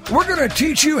will. We're going to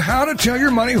teach you how to tell your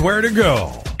money where to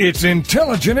go. It's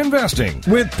Intelligent Investing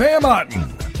with Pam Otten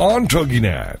on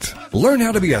TogiNet. Learn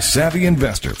how to be a savvy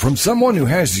investor from someone who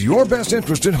has your best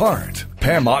interest at heart.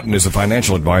 Pam Otten is a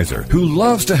financial advisor who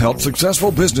loves to help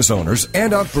successful business owners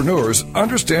and entrepreneurs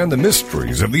understand the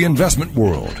mysteries of the investment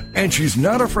world, and she's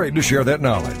not afraid to share that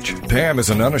knowledge. Pam is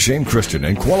an unashamed Christian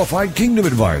and qualified kingdom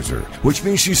advisor, which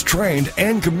means she's trained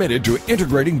and committed to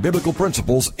integrating biblical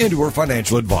principles into her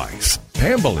financial advice.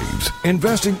 Pam believes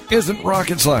investing isn't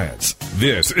rocket science.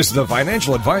 This is the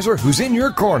financial advisor who's in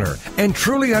your corner and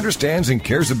truly understands and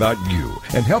cares about you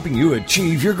and helping you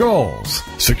achieve your goals.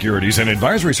 Securities and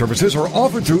advisory services are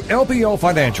offered through LPL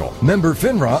Financial, member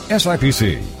FINRA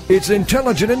SIPC. It's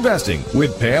Intelligent Investing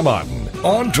with Pam Otten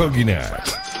on TogiNet.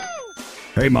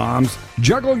 Hey moms,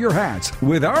 juggle your hats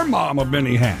with our mom of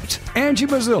many hats, Angie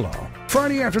Mazzillo.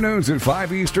 Friday afternoons at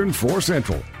 5 Eastern, 4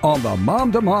 Central on the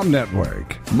Mom to Mom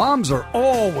Network. Moms are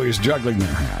always juggling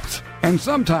their hats. And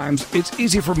sometimes it's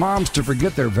easy for moms to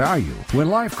forget their value when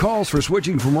life calls for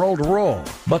switching from role to role.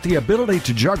 But the ability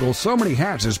to juggle so many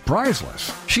hats is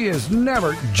priceless. She is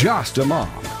never just a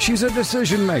mom. She's a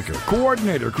decision maker,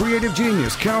 coordinator, creative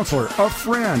genius, counselor, a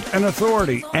friend, an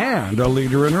authority, and a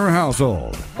leader in her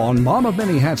household. On Mom of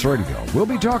Many Hats Radio, we'll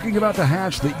be talking about the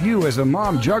hats that you as a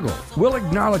mom juggle. We'll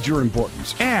acknowledge your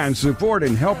importance and support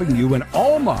in helping you and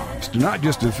all moms to not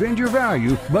just defend your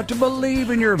value, but to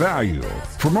believe in your value.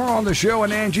 For more on the show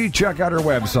and Angie, check out her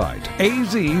website,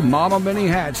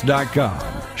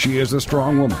 azmamamanyhats.com. She is a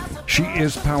strong woman. She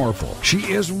is powerful. She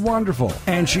is wonderful.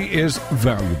 And she is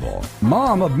valuable.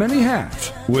 Mom of Many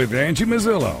Hats with Angie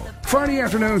Mazzillo. Friday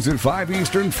afternoons at 5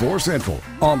 Eastern, 4 Central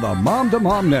on the Mom to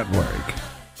Mom Network.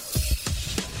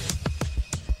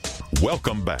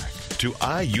 Welcome back to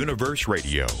iUniverse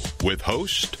Radio with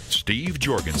host Steve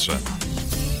Jorgensen.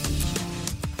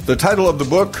 The title of the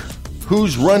book,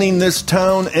 Who's Running This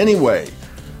Town Anyway?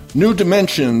 New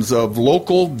Dimensions of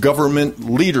Local Government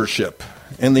Leadership.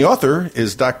 And the author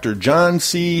is Dr. John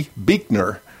C.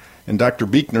 Buechner. And Dr.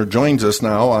 Buechner joins us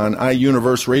now on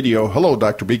iUniverse Radio. Hello,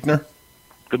 Dr. Buechner.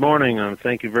 Good morning.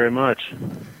 Thank you very much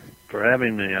for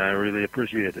having me. I really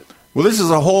appreciate it. Well, this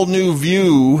is a whole new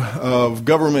view of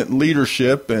government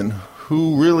leadership and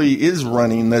who really is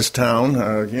running this town.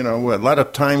 A lot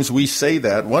of times we say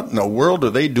that. What in the world are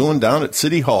they doing down at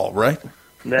City Hall, right?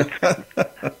 That's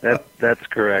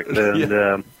correct.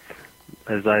 And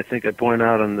as I think I point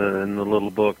out in the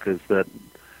little book, is that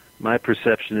my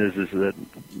perception is that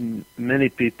many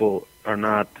people are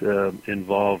not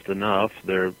involved enough.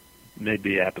 They're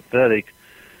maybe apathetic,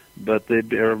 but they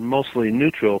are mostly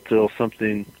neutral till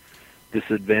something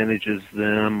disadvantages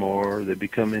them or they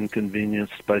become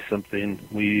inconvenienced by something.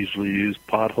 We usually use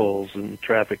potholes and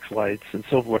traffic lights and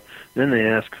so forth. Then they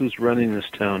ask, who's running this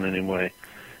town anyway?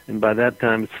 And by that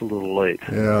time, it's a little late.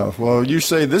 Yeah, well, you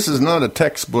say this is not a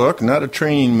textbook, not a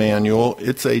training manual.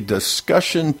 It's a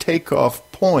discussion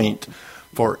takeoff point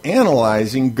for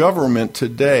analyzing government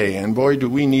today. And boy, do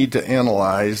we need to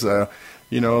analyze.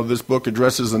 This book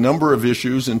addresses a number of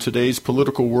issues in today's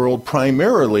political world,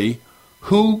 primarily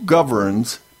who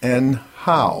governs and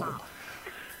how.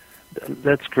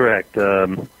 That's correct.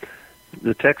 The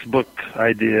textbook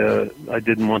idea I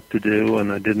didn't want to do,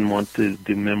 and I didn't want to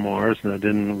do memoirs, and I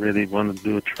didn't really want to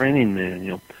do a training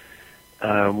manual.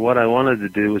 What I wanted to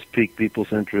do was pique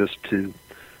people's interest to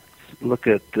look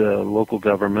at local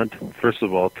government, first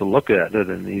of all, to look at it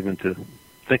and even to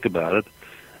think about it,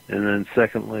 and then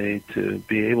secondly, to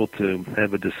be able to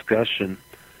have a discussion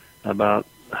about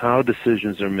how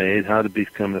decisions are made, how to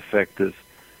become effective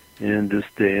in this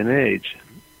day and age.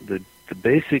 The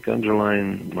basic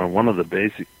underlying, or one of the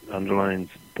basic underlying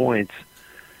points,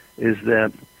 is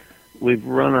that we've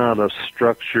run out of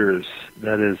structures,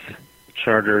 that is,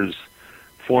 charters,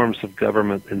 forms of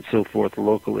government, and so forth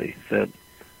locally, that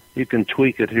you can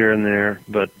tweak it here and there,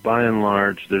 but by and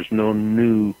large, there's no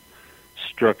new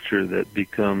structure that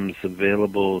becomes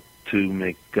available to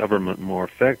make government more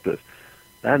effective.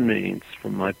 That means,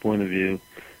 from my point of view,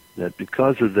 that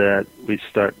because of that, we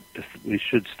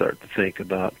should start to think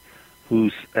about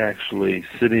who's actually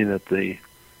sitting at the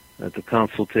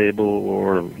council table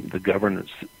or the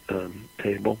governance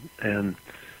table, and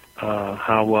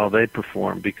how well they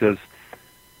perform. Because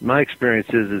my experience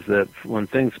is that when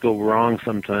things go wrong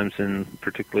sometimes in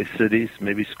particularly cities,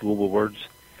 maybe school boards,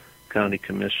 county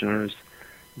commissioners,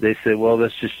 they say, well,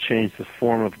 let's just change the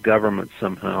form of government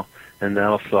somehow, and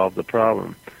that'll solve the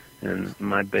problem. And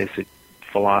my basic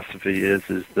philosophy is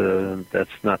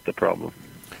that's not the problem.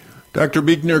 Dr.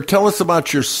 Buechner, tell us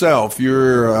about yourself,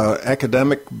 your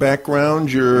academic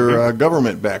background, your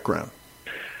government background.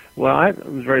 Well,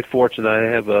 I'm very fortunate. I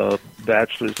have a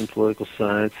bachelor's in political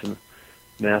science and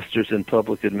master's in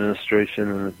public administration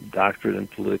and a doctorate in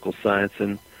political science.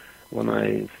 And when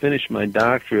I finished my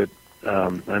doctorate,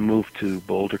 I moved to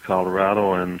Boulder,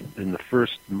 Colorado, and in the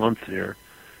first month here,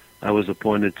 I was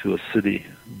appointed to a city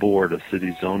board, a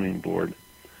city zoning board.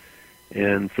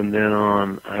 And from then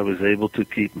on, I was able to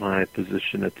keep my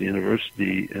position at the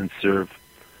university and serve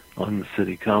on the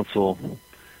city council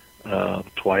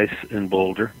twice in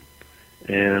Boulder,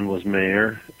 and was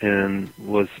mayor, and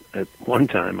was at one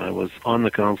time I was on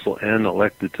the council and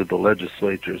elected to the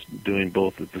legislatures, doing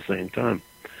both at the same time.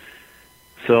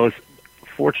 So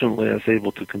fortunately, I was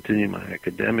able to continue my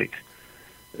academic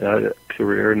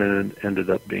career, and then ended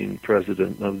up being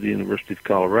president of the University of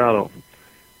Colorado.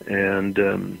 And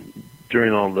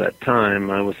during all that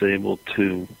time, I was able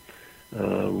to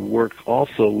work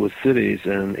also with cities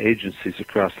and agencies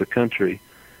across the country.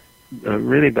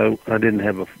 Really, I didn't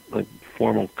have a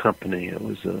formal company. It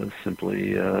was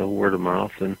simply word of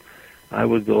mouth, and I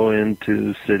would go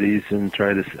into cities and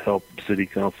try to help city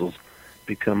councils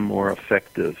become more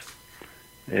effective.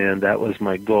 And that was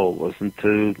my goal, wasn't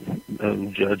to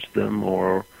judge them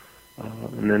or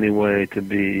in any way to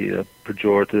be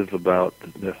pejorative about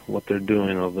what they're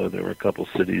doing, although there were a couple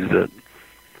cities that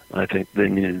I think they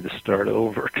needed to start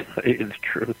over, to tell you the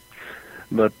truth.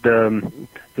 But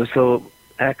so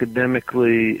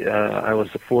academically, I was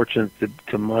fortunate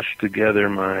to mush together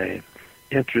my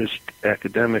interest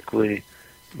academically,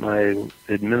 my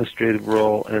administrative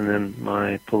role, and then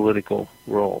my political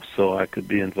role, so I could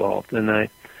be involved. And I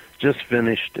just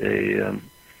finished a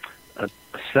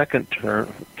second term,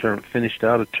 finished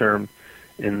out a term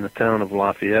in the town of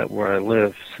Lafayette, where I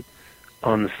live,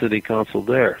 on the city council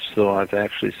there. So I've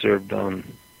actually served on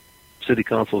city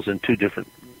councils in 2 different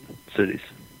cities.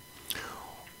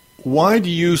 Why do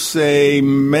you say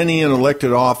many in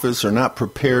elected office are not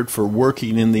prepared for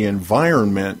working in the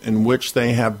environment in which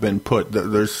they have been put?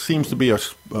 There seems to be a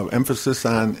emphasis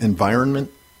on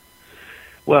environment.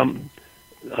 Well,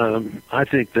 I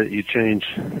think that you change.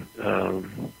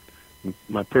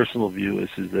 My personal view is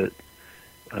that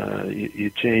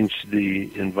you change the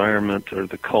environment or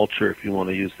the culture, if you want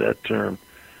to use that term,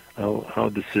 how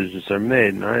decisions are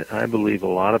made. And I believe a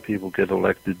lot of people get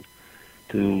elected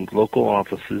to local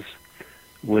offices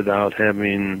without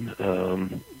having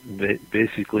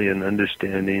basically an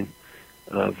understanding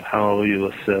of how you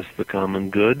assess the common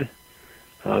good,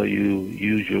 how you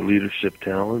use your leadership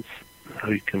talents, how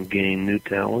you can gain new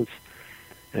talents.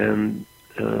 And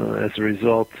as a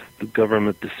result, the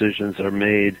government decisions are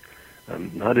made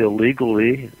not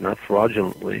illegally, not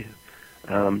fraudulently,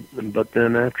 but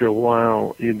then after a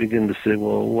while you begin to say,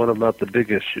 well, what about the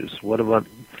big issues? What are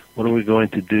we going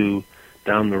to do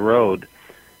down the road?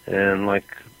 And like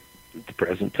at the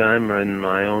present time in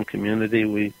my own community,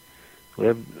 we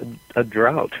have a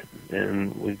drought,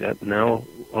 and we've got now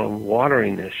a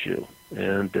watering issue.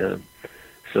 And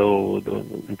so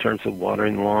in terms of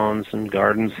watering lawns and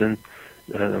gardens, and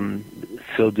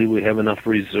so do we have enough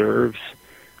reserves?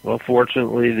 Well,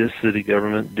 fortunately, this city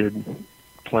government did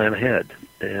plan ahead,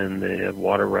 and they have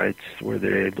water rights where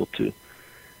they're able to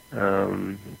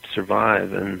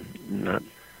survive, and not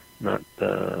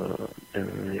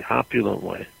in the opulent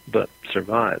way, but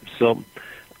survive. So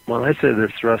when I say they're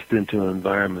thrust into an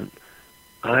environment,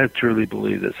 I truly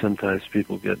believe that sometimes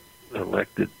people get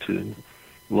elected to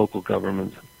local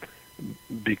government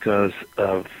because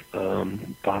of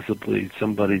possibly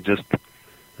somebody just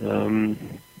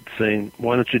saying,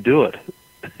 why don't you do it?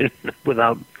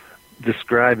 Without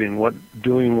describing what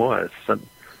doing was.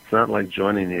 It's not like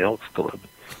joining the Elks Club.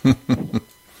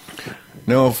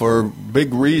 No, for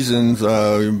big reasons,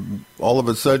 all of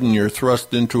a sudden you're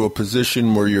thrust into a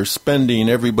position where you're spending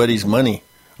everybody's money,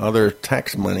 other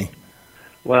tax money.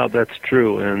 Well, that's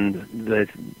true, and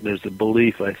there's a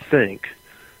belief, I think,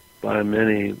 by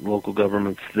many local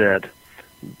governments that's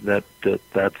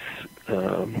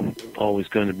always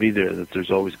going to be there, that there's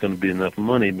always going to be enough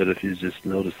money. But if you just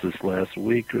noticed this last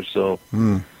week or so,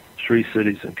 3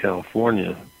 cities in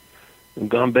California have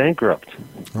gone bankrupt.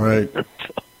 Right.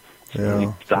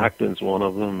 Yeah. Stockton's one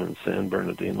of them, and San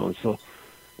Bernardino. And so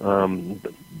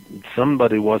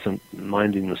somebody wasn't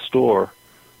minding the store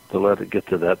to let it get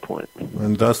to that point.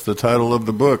 And thus the title of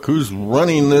the book, Who's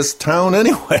Running This Town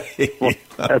Anyway? Well,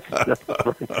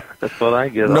 that's what I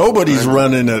get. Nobody's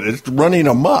running it. It's running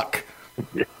amok.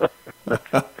 Yeah,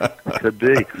 could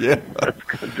be. Yeah. That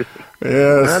could be.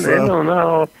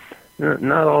 Yes.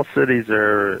 Not all cities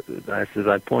are, as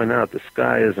I point out, the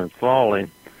sky isn't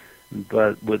falling.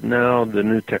 But with now the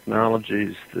new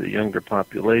technologies, the younger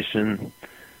population,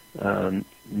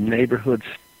 neighborhoods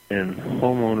and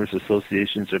homeowners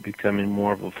associations are becoming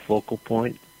more of a focal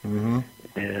point. Mm-hmm.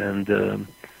 And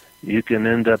you can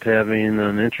end up having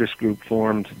an interest group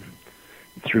formed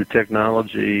through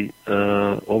technology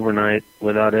overnight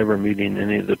without ever meeting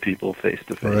any of the people face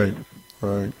to face.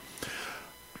 Right.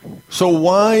 So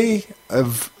why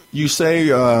have you say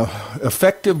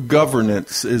effective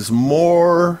governance is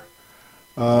more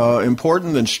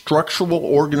important than structural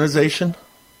organization?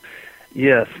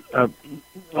 Yes,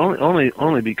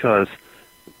 only because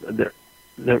there,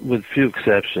 with few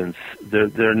exceptions,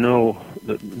 there are no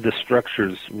the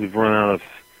structures. We've run out of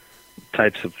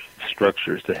types of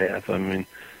structures to have. I mean,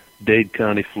 Dade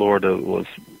County, Florida, was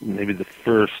maybe the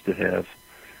first to have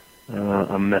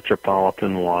a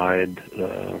metropolitan-wide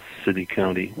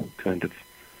city-county kind of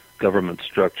government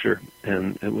structure,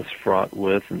 and it was fraught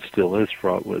with, and still is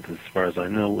fraught with, as far as I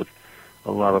know, with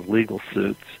a lot of legal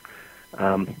suits.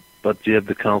 But you have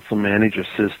the council manager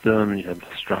system, you have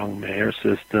a strong mayor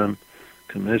system,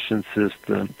 commission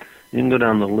system, you can go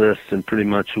down the list, and pretty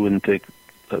much it wouldn't take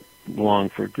long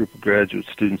for a group of graduate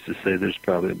students to say there's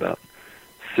probably about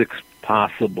 6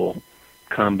 possible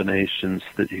combinations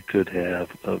that you could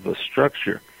have of a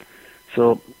structure.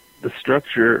 So the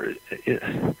structure,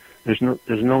 there's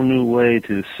no new way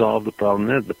to solve the problem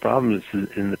there. The problem is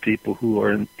in the people who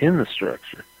are in the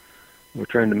structure. We're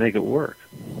trying to make it work.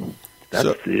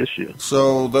 That's the issue.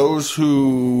 So those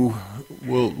who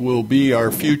will be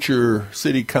our future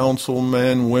city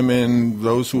councilmen, women,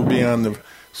 those who will be on the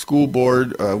school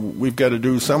board, we've got to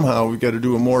do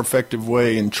a more effective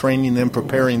way in training them,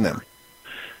 preparing them.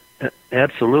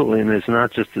 Absolutely, and it's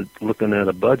not just looking at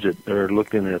a budget or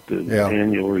looking at the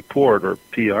annual report or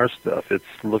PR stuff. It's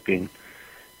looking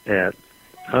at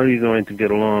how are you going to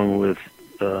get along with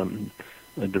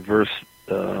a diverse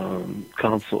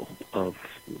council of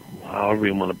however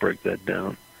you want to break that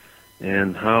down,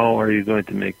 and how are you going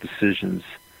to make decisions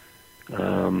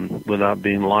without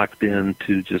being locked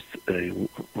into just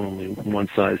only one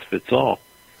size fits all,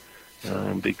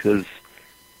 because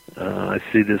I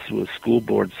see this with school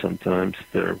boards sometimes.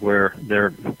 They're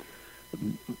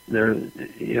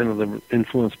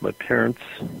influenced by parents.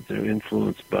 They're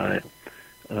influenced by,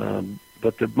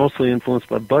 but they're mostly influenced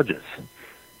by budgets.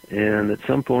 And at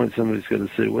some point, somebody's got to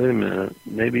say, "Wait a minute,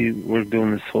 maybe we're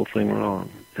doing this whole thing wrong,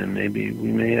 and maybe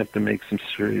we may have to make some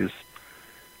serious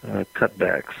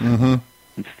cutbacks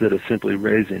instead of simply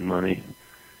raising money.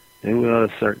 Maybe we ought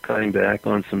to start cutting back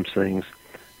on some things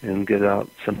and get out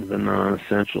some of the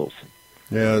non-essentials."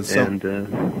 Yeah, it's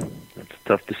a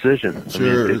tough decision. Sure.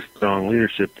 I mean, it takes strong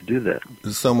leadership to do that.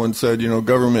 Someone said,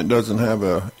 government doesn't have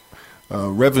a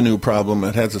revenue problem;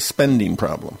 it has a spending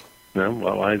problem. No,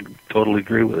 well, I totally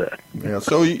agree with that. Yeah.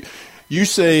 So you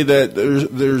say that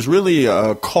there's really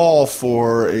a call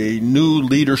for a new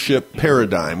leadership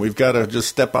paradigm. We've got to just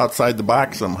step outside the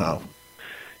box somehow.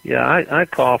 Yeah, I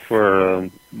call for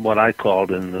what I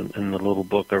called in the little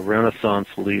book a Renaissance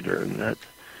leader, and that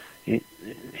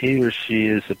he or she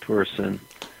is a person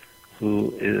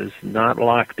who is not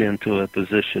locked into a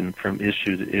position from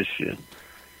issue to issue.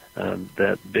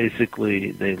 That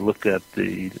basically they look at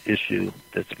the issue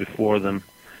that's before them,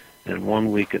 and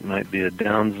one week it might be a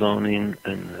downzoning,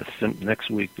 and next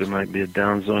week there might be a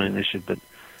downzoning issue, but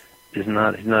he's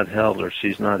not held, or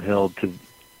she's not held to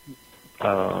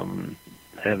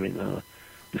having a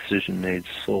decision made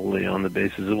solely on the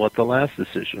basis of what the last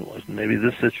decision was. Maybe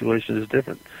this situation is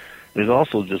different. There's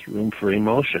also just room for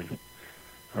emotion.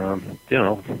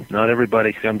 Not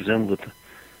everybody comes in with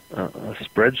a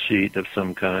spreadsheet of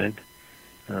some kind.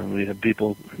 We have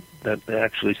people that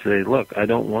actually say, "Look, I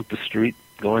don't want the street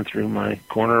going through my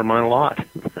corner of my lot,"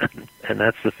 and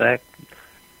that's the fact.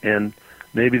 And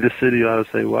maybe the city ought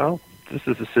to say, "Well, this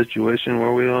is a situation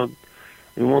where we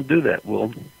won't do that.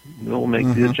 We'll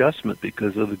make the adjustment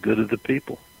because of the good of the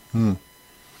people."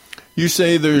 You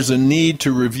say there's a need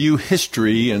to review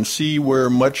history and see where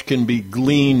much can be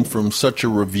gleaned from such a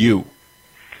review.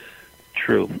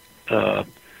 True.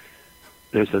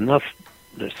 There's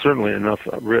certainly enough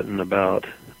written about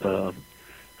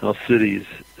how cities,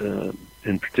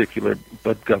 in particular,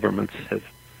 but governments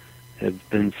have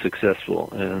been successful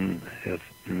and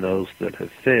those that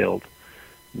have failed,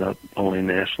 not only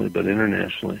nationally but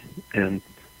internationally. And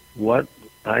what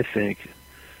I think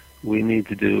we need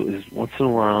to do is once in a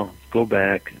while go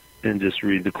back and just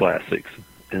read the classics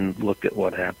and look at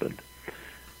what happened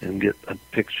and get a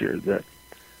picture that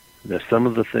some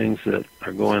of the things that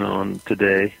are going on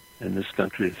today in this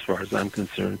country, as far as I'm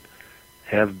concerned,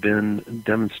 have been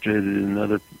demonstrated in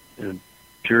other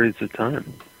periods of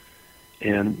time.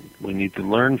 And we need to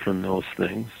learn from those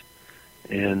things.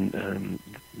 And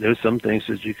there's some things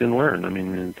that you can learn. I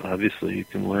mean, obviously you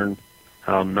can learn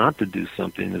how not to do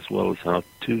something as well as how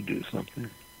to do something.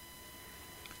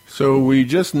 So we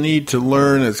just need to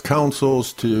learn as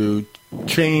councils to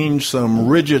change some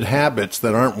rigid habits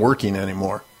that aren't working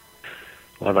anymore.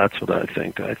 Well, that's what I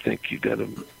think. I think you got to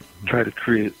try to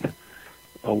create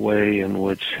a way in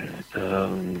which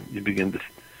you begin to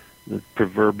the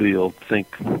proverbial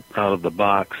think out of the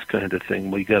box kind of thing.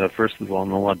 Well, you got to first of all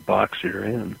know what box you're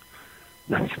in.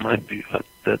 That's my view.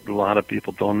 That a lot of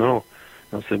people don't know.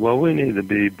 They'll say, "Well, we need to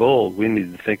be bold. We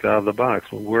need to think out of the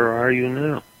box." Well, where are you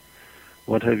now?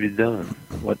 What have you done?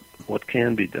 What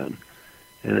can be done?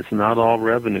 And it's not all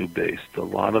revenue based. A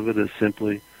lot of it is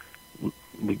simply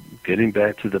getting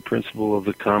back to the principle of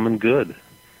the common good.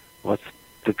 What's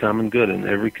the common good? And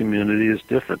every community is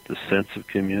different. The sense of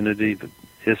community, the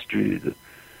history, the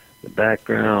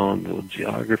background, the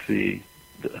geography,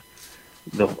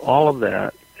 all of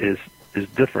that is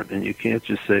different. And you can't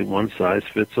just say one size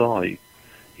fits all.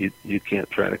 You can't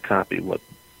try to copy what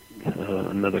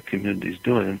another community is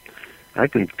doing. I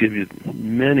can give you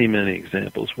many, many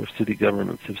examples where city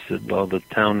governments have said, well, the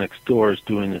town next door is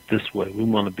doing it this way. We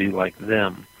want to be like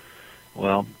them.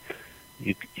 Well,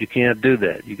 you can't do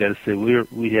that. You got to say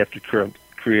we have to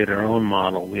create our own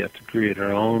model. We have to create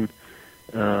our own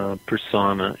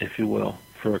persona, if you will,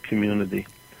 for a community.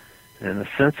 And a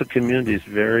sense of community is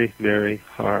very, very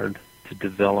hard to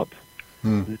develop.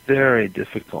 Very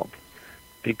difficult,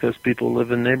 because people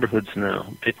live in neighborhoods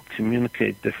now. People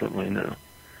communicate differently now.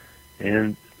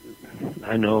 And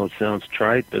I know it sounds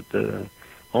trite, but the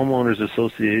homeowners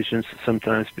associations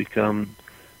sometimes become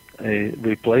a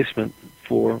replacement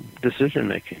for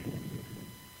decision-making.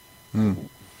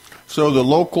 So the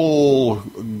local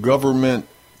government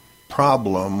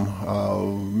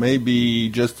problem may be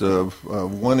just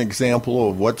one example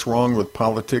of what's wrong with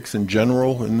politics in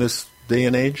general in this day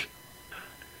and age?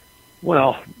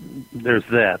 Well, there's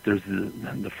that. There's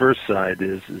the first side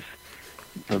is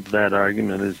of that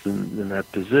argument is in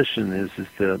that position is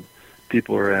that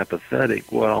people are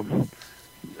apathetic. Well,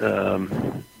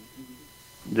 there's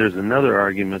another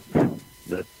argument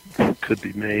that could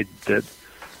be made that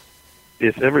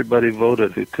if everybody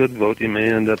voted who could vote, you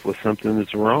may end up with something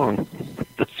that's wrong,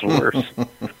 that's worse.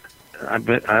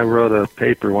 I wrote a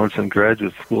paper once in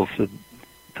graduate school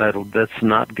titled "Let's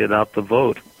Not Get Out the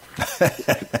Vote,"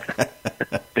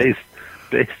 based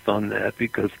on that,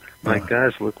 because my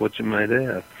gosh, look what you might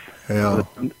have. Yeah.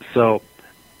 So,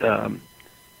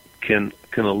 can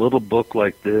a little book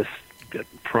like this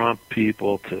prompt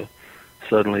people to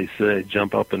suddenly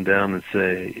jump up and down and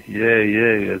say,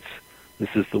 "Yay,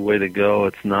 this is the way to go"?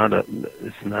 It's not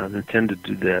intended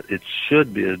to do that. It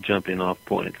should be a jumping off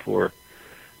point for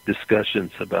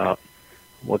discussions about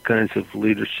what kinds of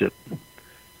leadership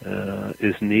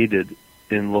is needed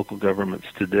in local governments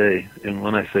today. And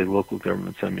when I say local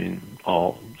governments, I mean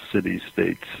all cities,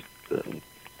 states,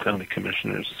 county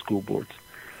commissioners, school boards.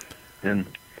 And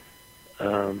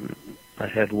I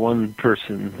had one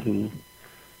person who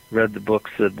read the book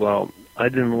said, well, I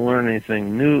didn't learn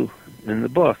anything new in the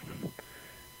book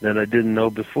that I didn't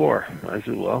know before. I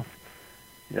said, well,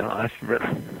 I've read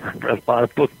a lot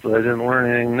of books, but I didn't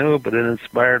learn anything new, but it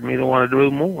inspired me to want to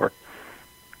do more.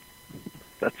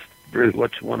 That's really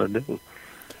what you want to do.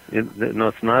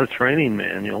 It's not a training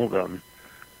manual.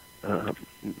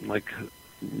 Like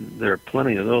there are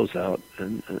plenty of those out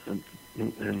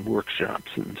in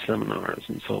workshops and seminars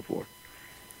and so forth.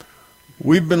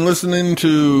 We've been listening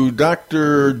to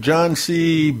Dr. John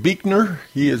C. Buechner.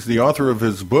 He is the author of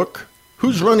his book,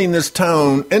 Who's Running This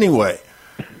Town Anyway?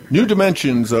 New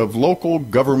Dimensions of Local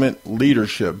Government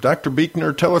Leadership. Dr.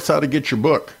 Buechner, tell us how to get your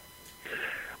book.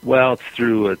 Well,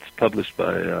 it's published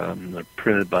by,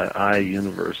 printed by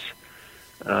iUniverse,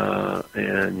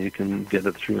 and you can get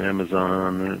it through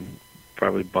Amazon and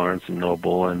probably Barnes &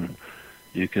 Noble, and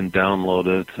you can download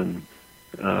it, and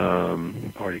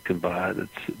or you can buy it.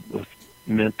 It's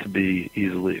meant to be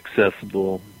easily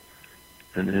accessible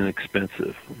and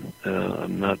inexpensive.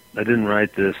 I didn't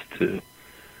write this to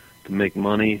make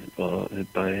money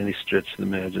by any stretch of the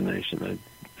imagination. I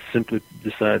simply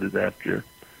decided after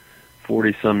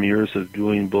 40-some years of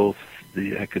doing both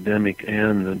the academic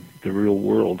and the real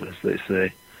world, as they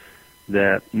say,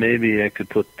 that maybe I could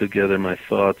put together my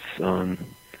thoughts on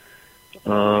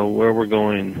where we're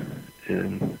going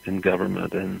in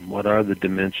government and what are the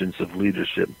dimensions of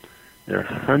leadership. There are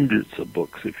hundreds of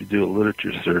books if you do a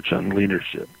literature search on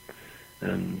leadership,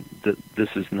 and this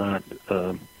is not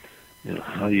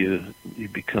how you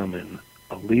become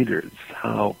a leader. It's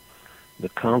how the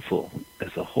council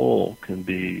as a whole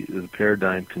the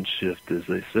paradigm can shift, as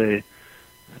they say,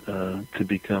 to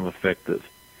become effective.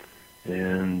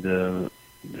 And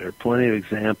there are plenty of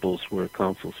examples where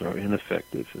councils are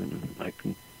ineffective, and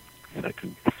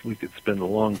we could spend a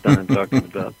long time talking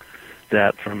about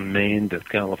that from Maine to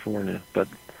California. But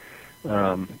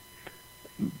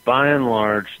by and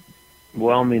large,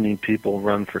 well-meaning people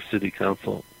run for city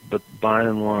council, but by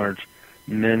and large,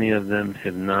 many of them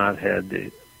have not had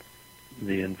the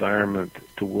environment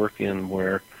to work in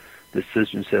where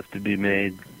decisions have to be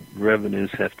made,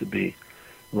 revenues have to be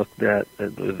looked at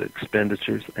with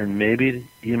expenditures, and maybe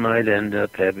you might end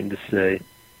up having to say,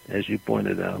 as you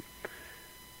pointed out,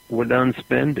 we're done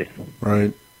spending.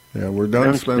 Right. Yeah, we're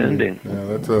done spending. Yeah,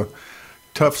 that's a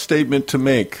tough statement to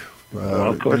make.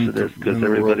 Well, of course it is, because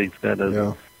everybody's got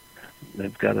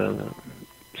they've got a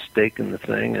stake in the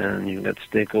thing, and you've got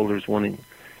stakeholders wanting.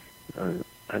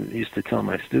 I used to tell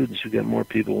my students, you get more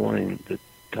people wanting to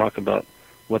talk about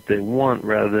what they want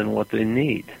rather than what they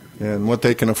need. And what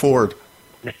they can afford.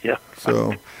 Yeah.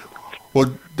 So,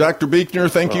 well, Dr. Buechner,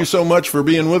 thank you so much for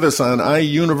being with us on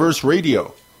iUniverse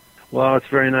Radio. Well, it's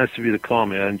very nice of you to call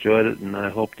me. I enjoyed it, and I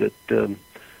hope that,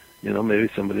 maybe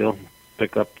somebody will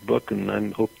pick up the book, and I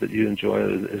hope that you enjoy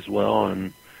it as well.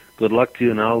 And good luck to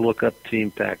you, and I'll look up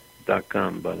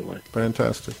teampack.com, by the way.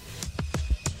 Fantastic.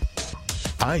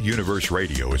 iUniverse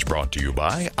Radio is brought to you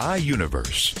by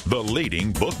iUniverse, the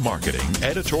leading book marketing,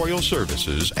 editorial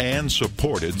services, and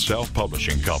supported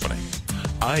self-publishing company.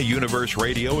 iUniverse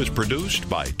Radio is produced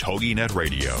by TogiNet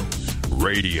Radio.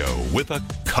 Radio with a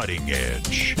cutting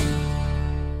edge.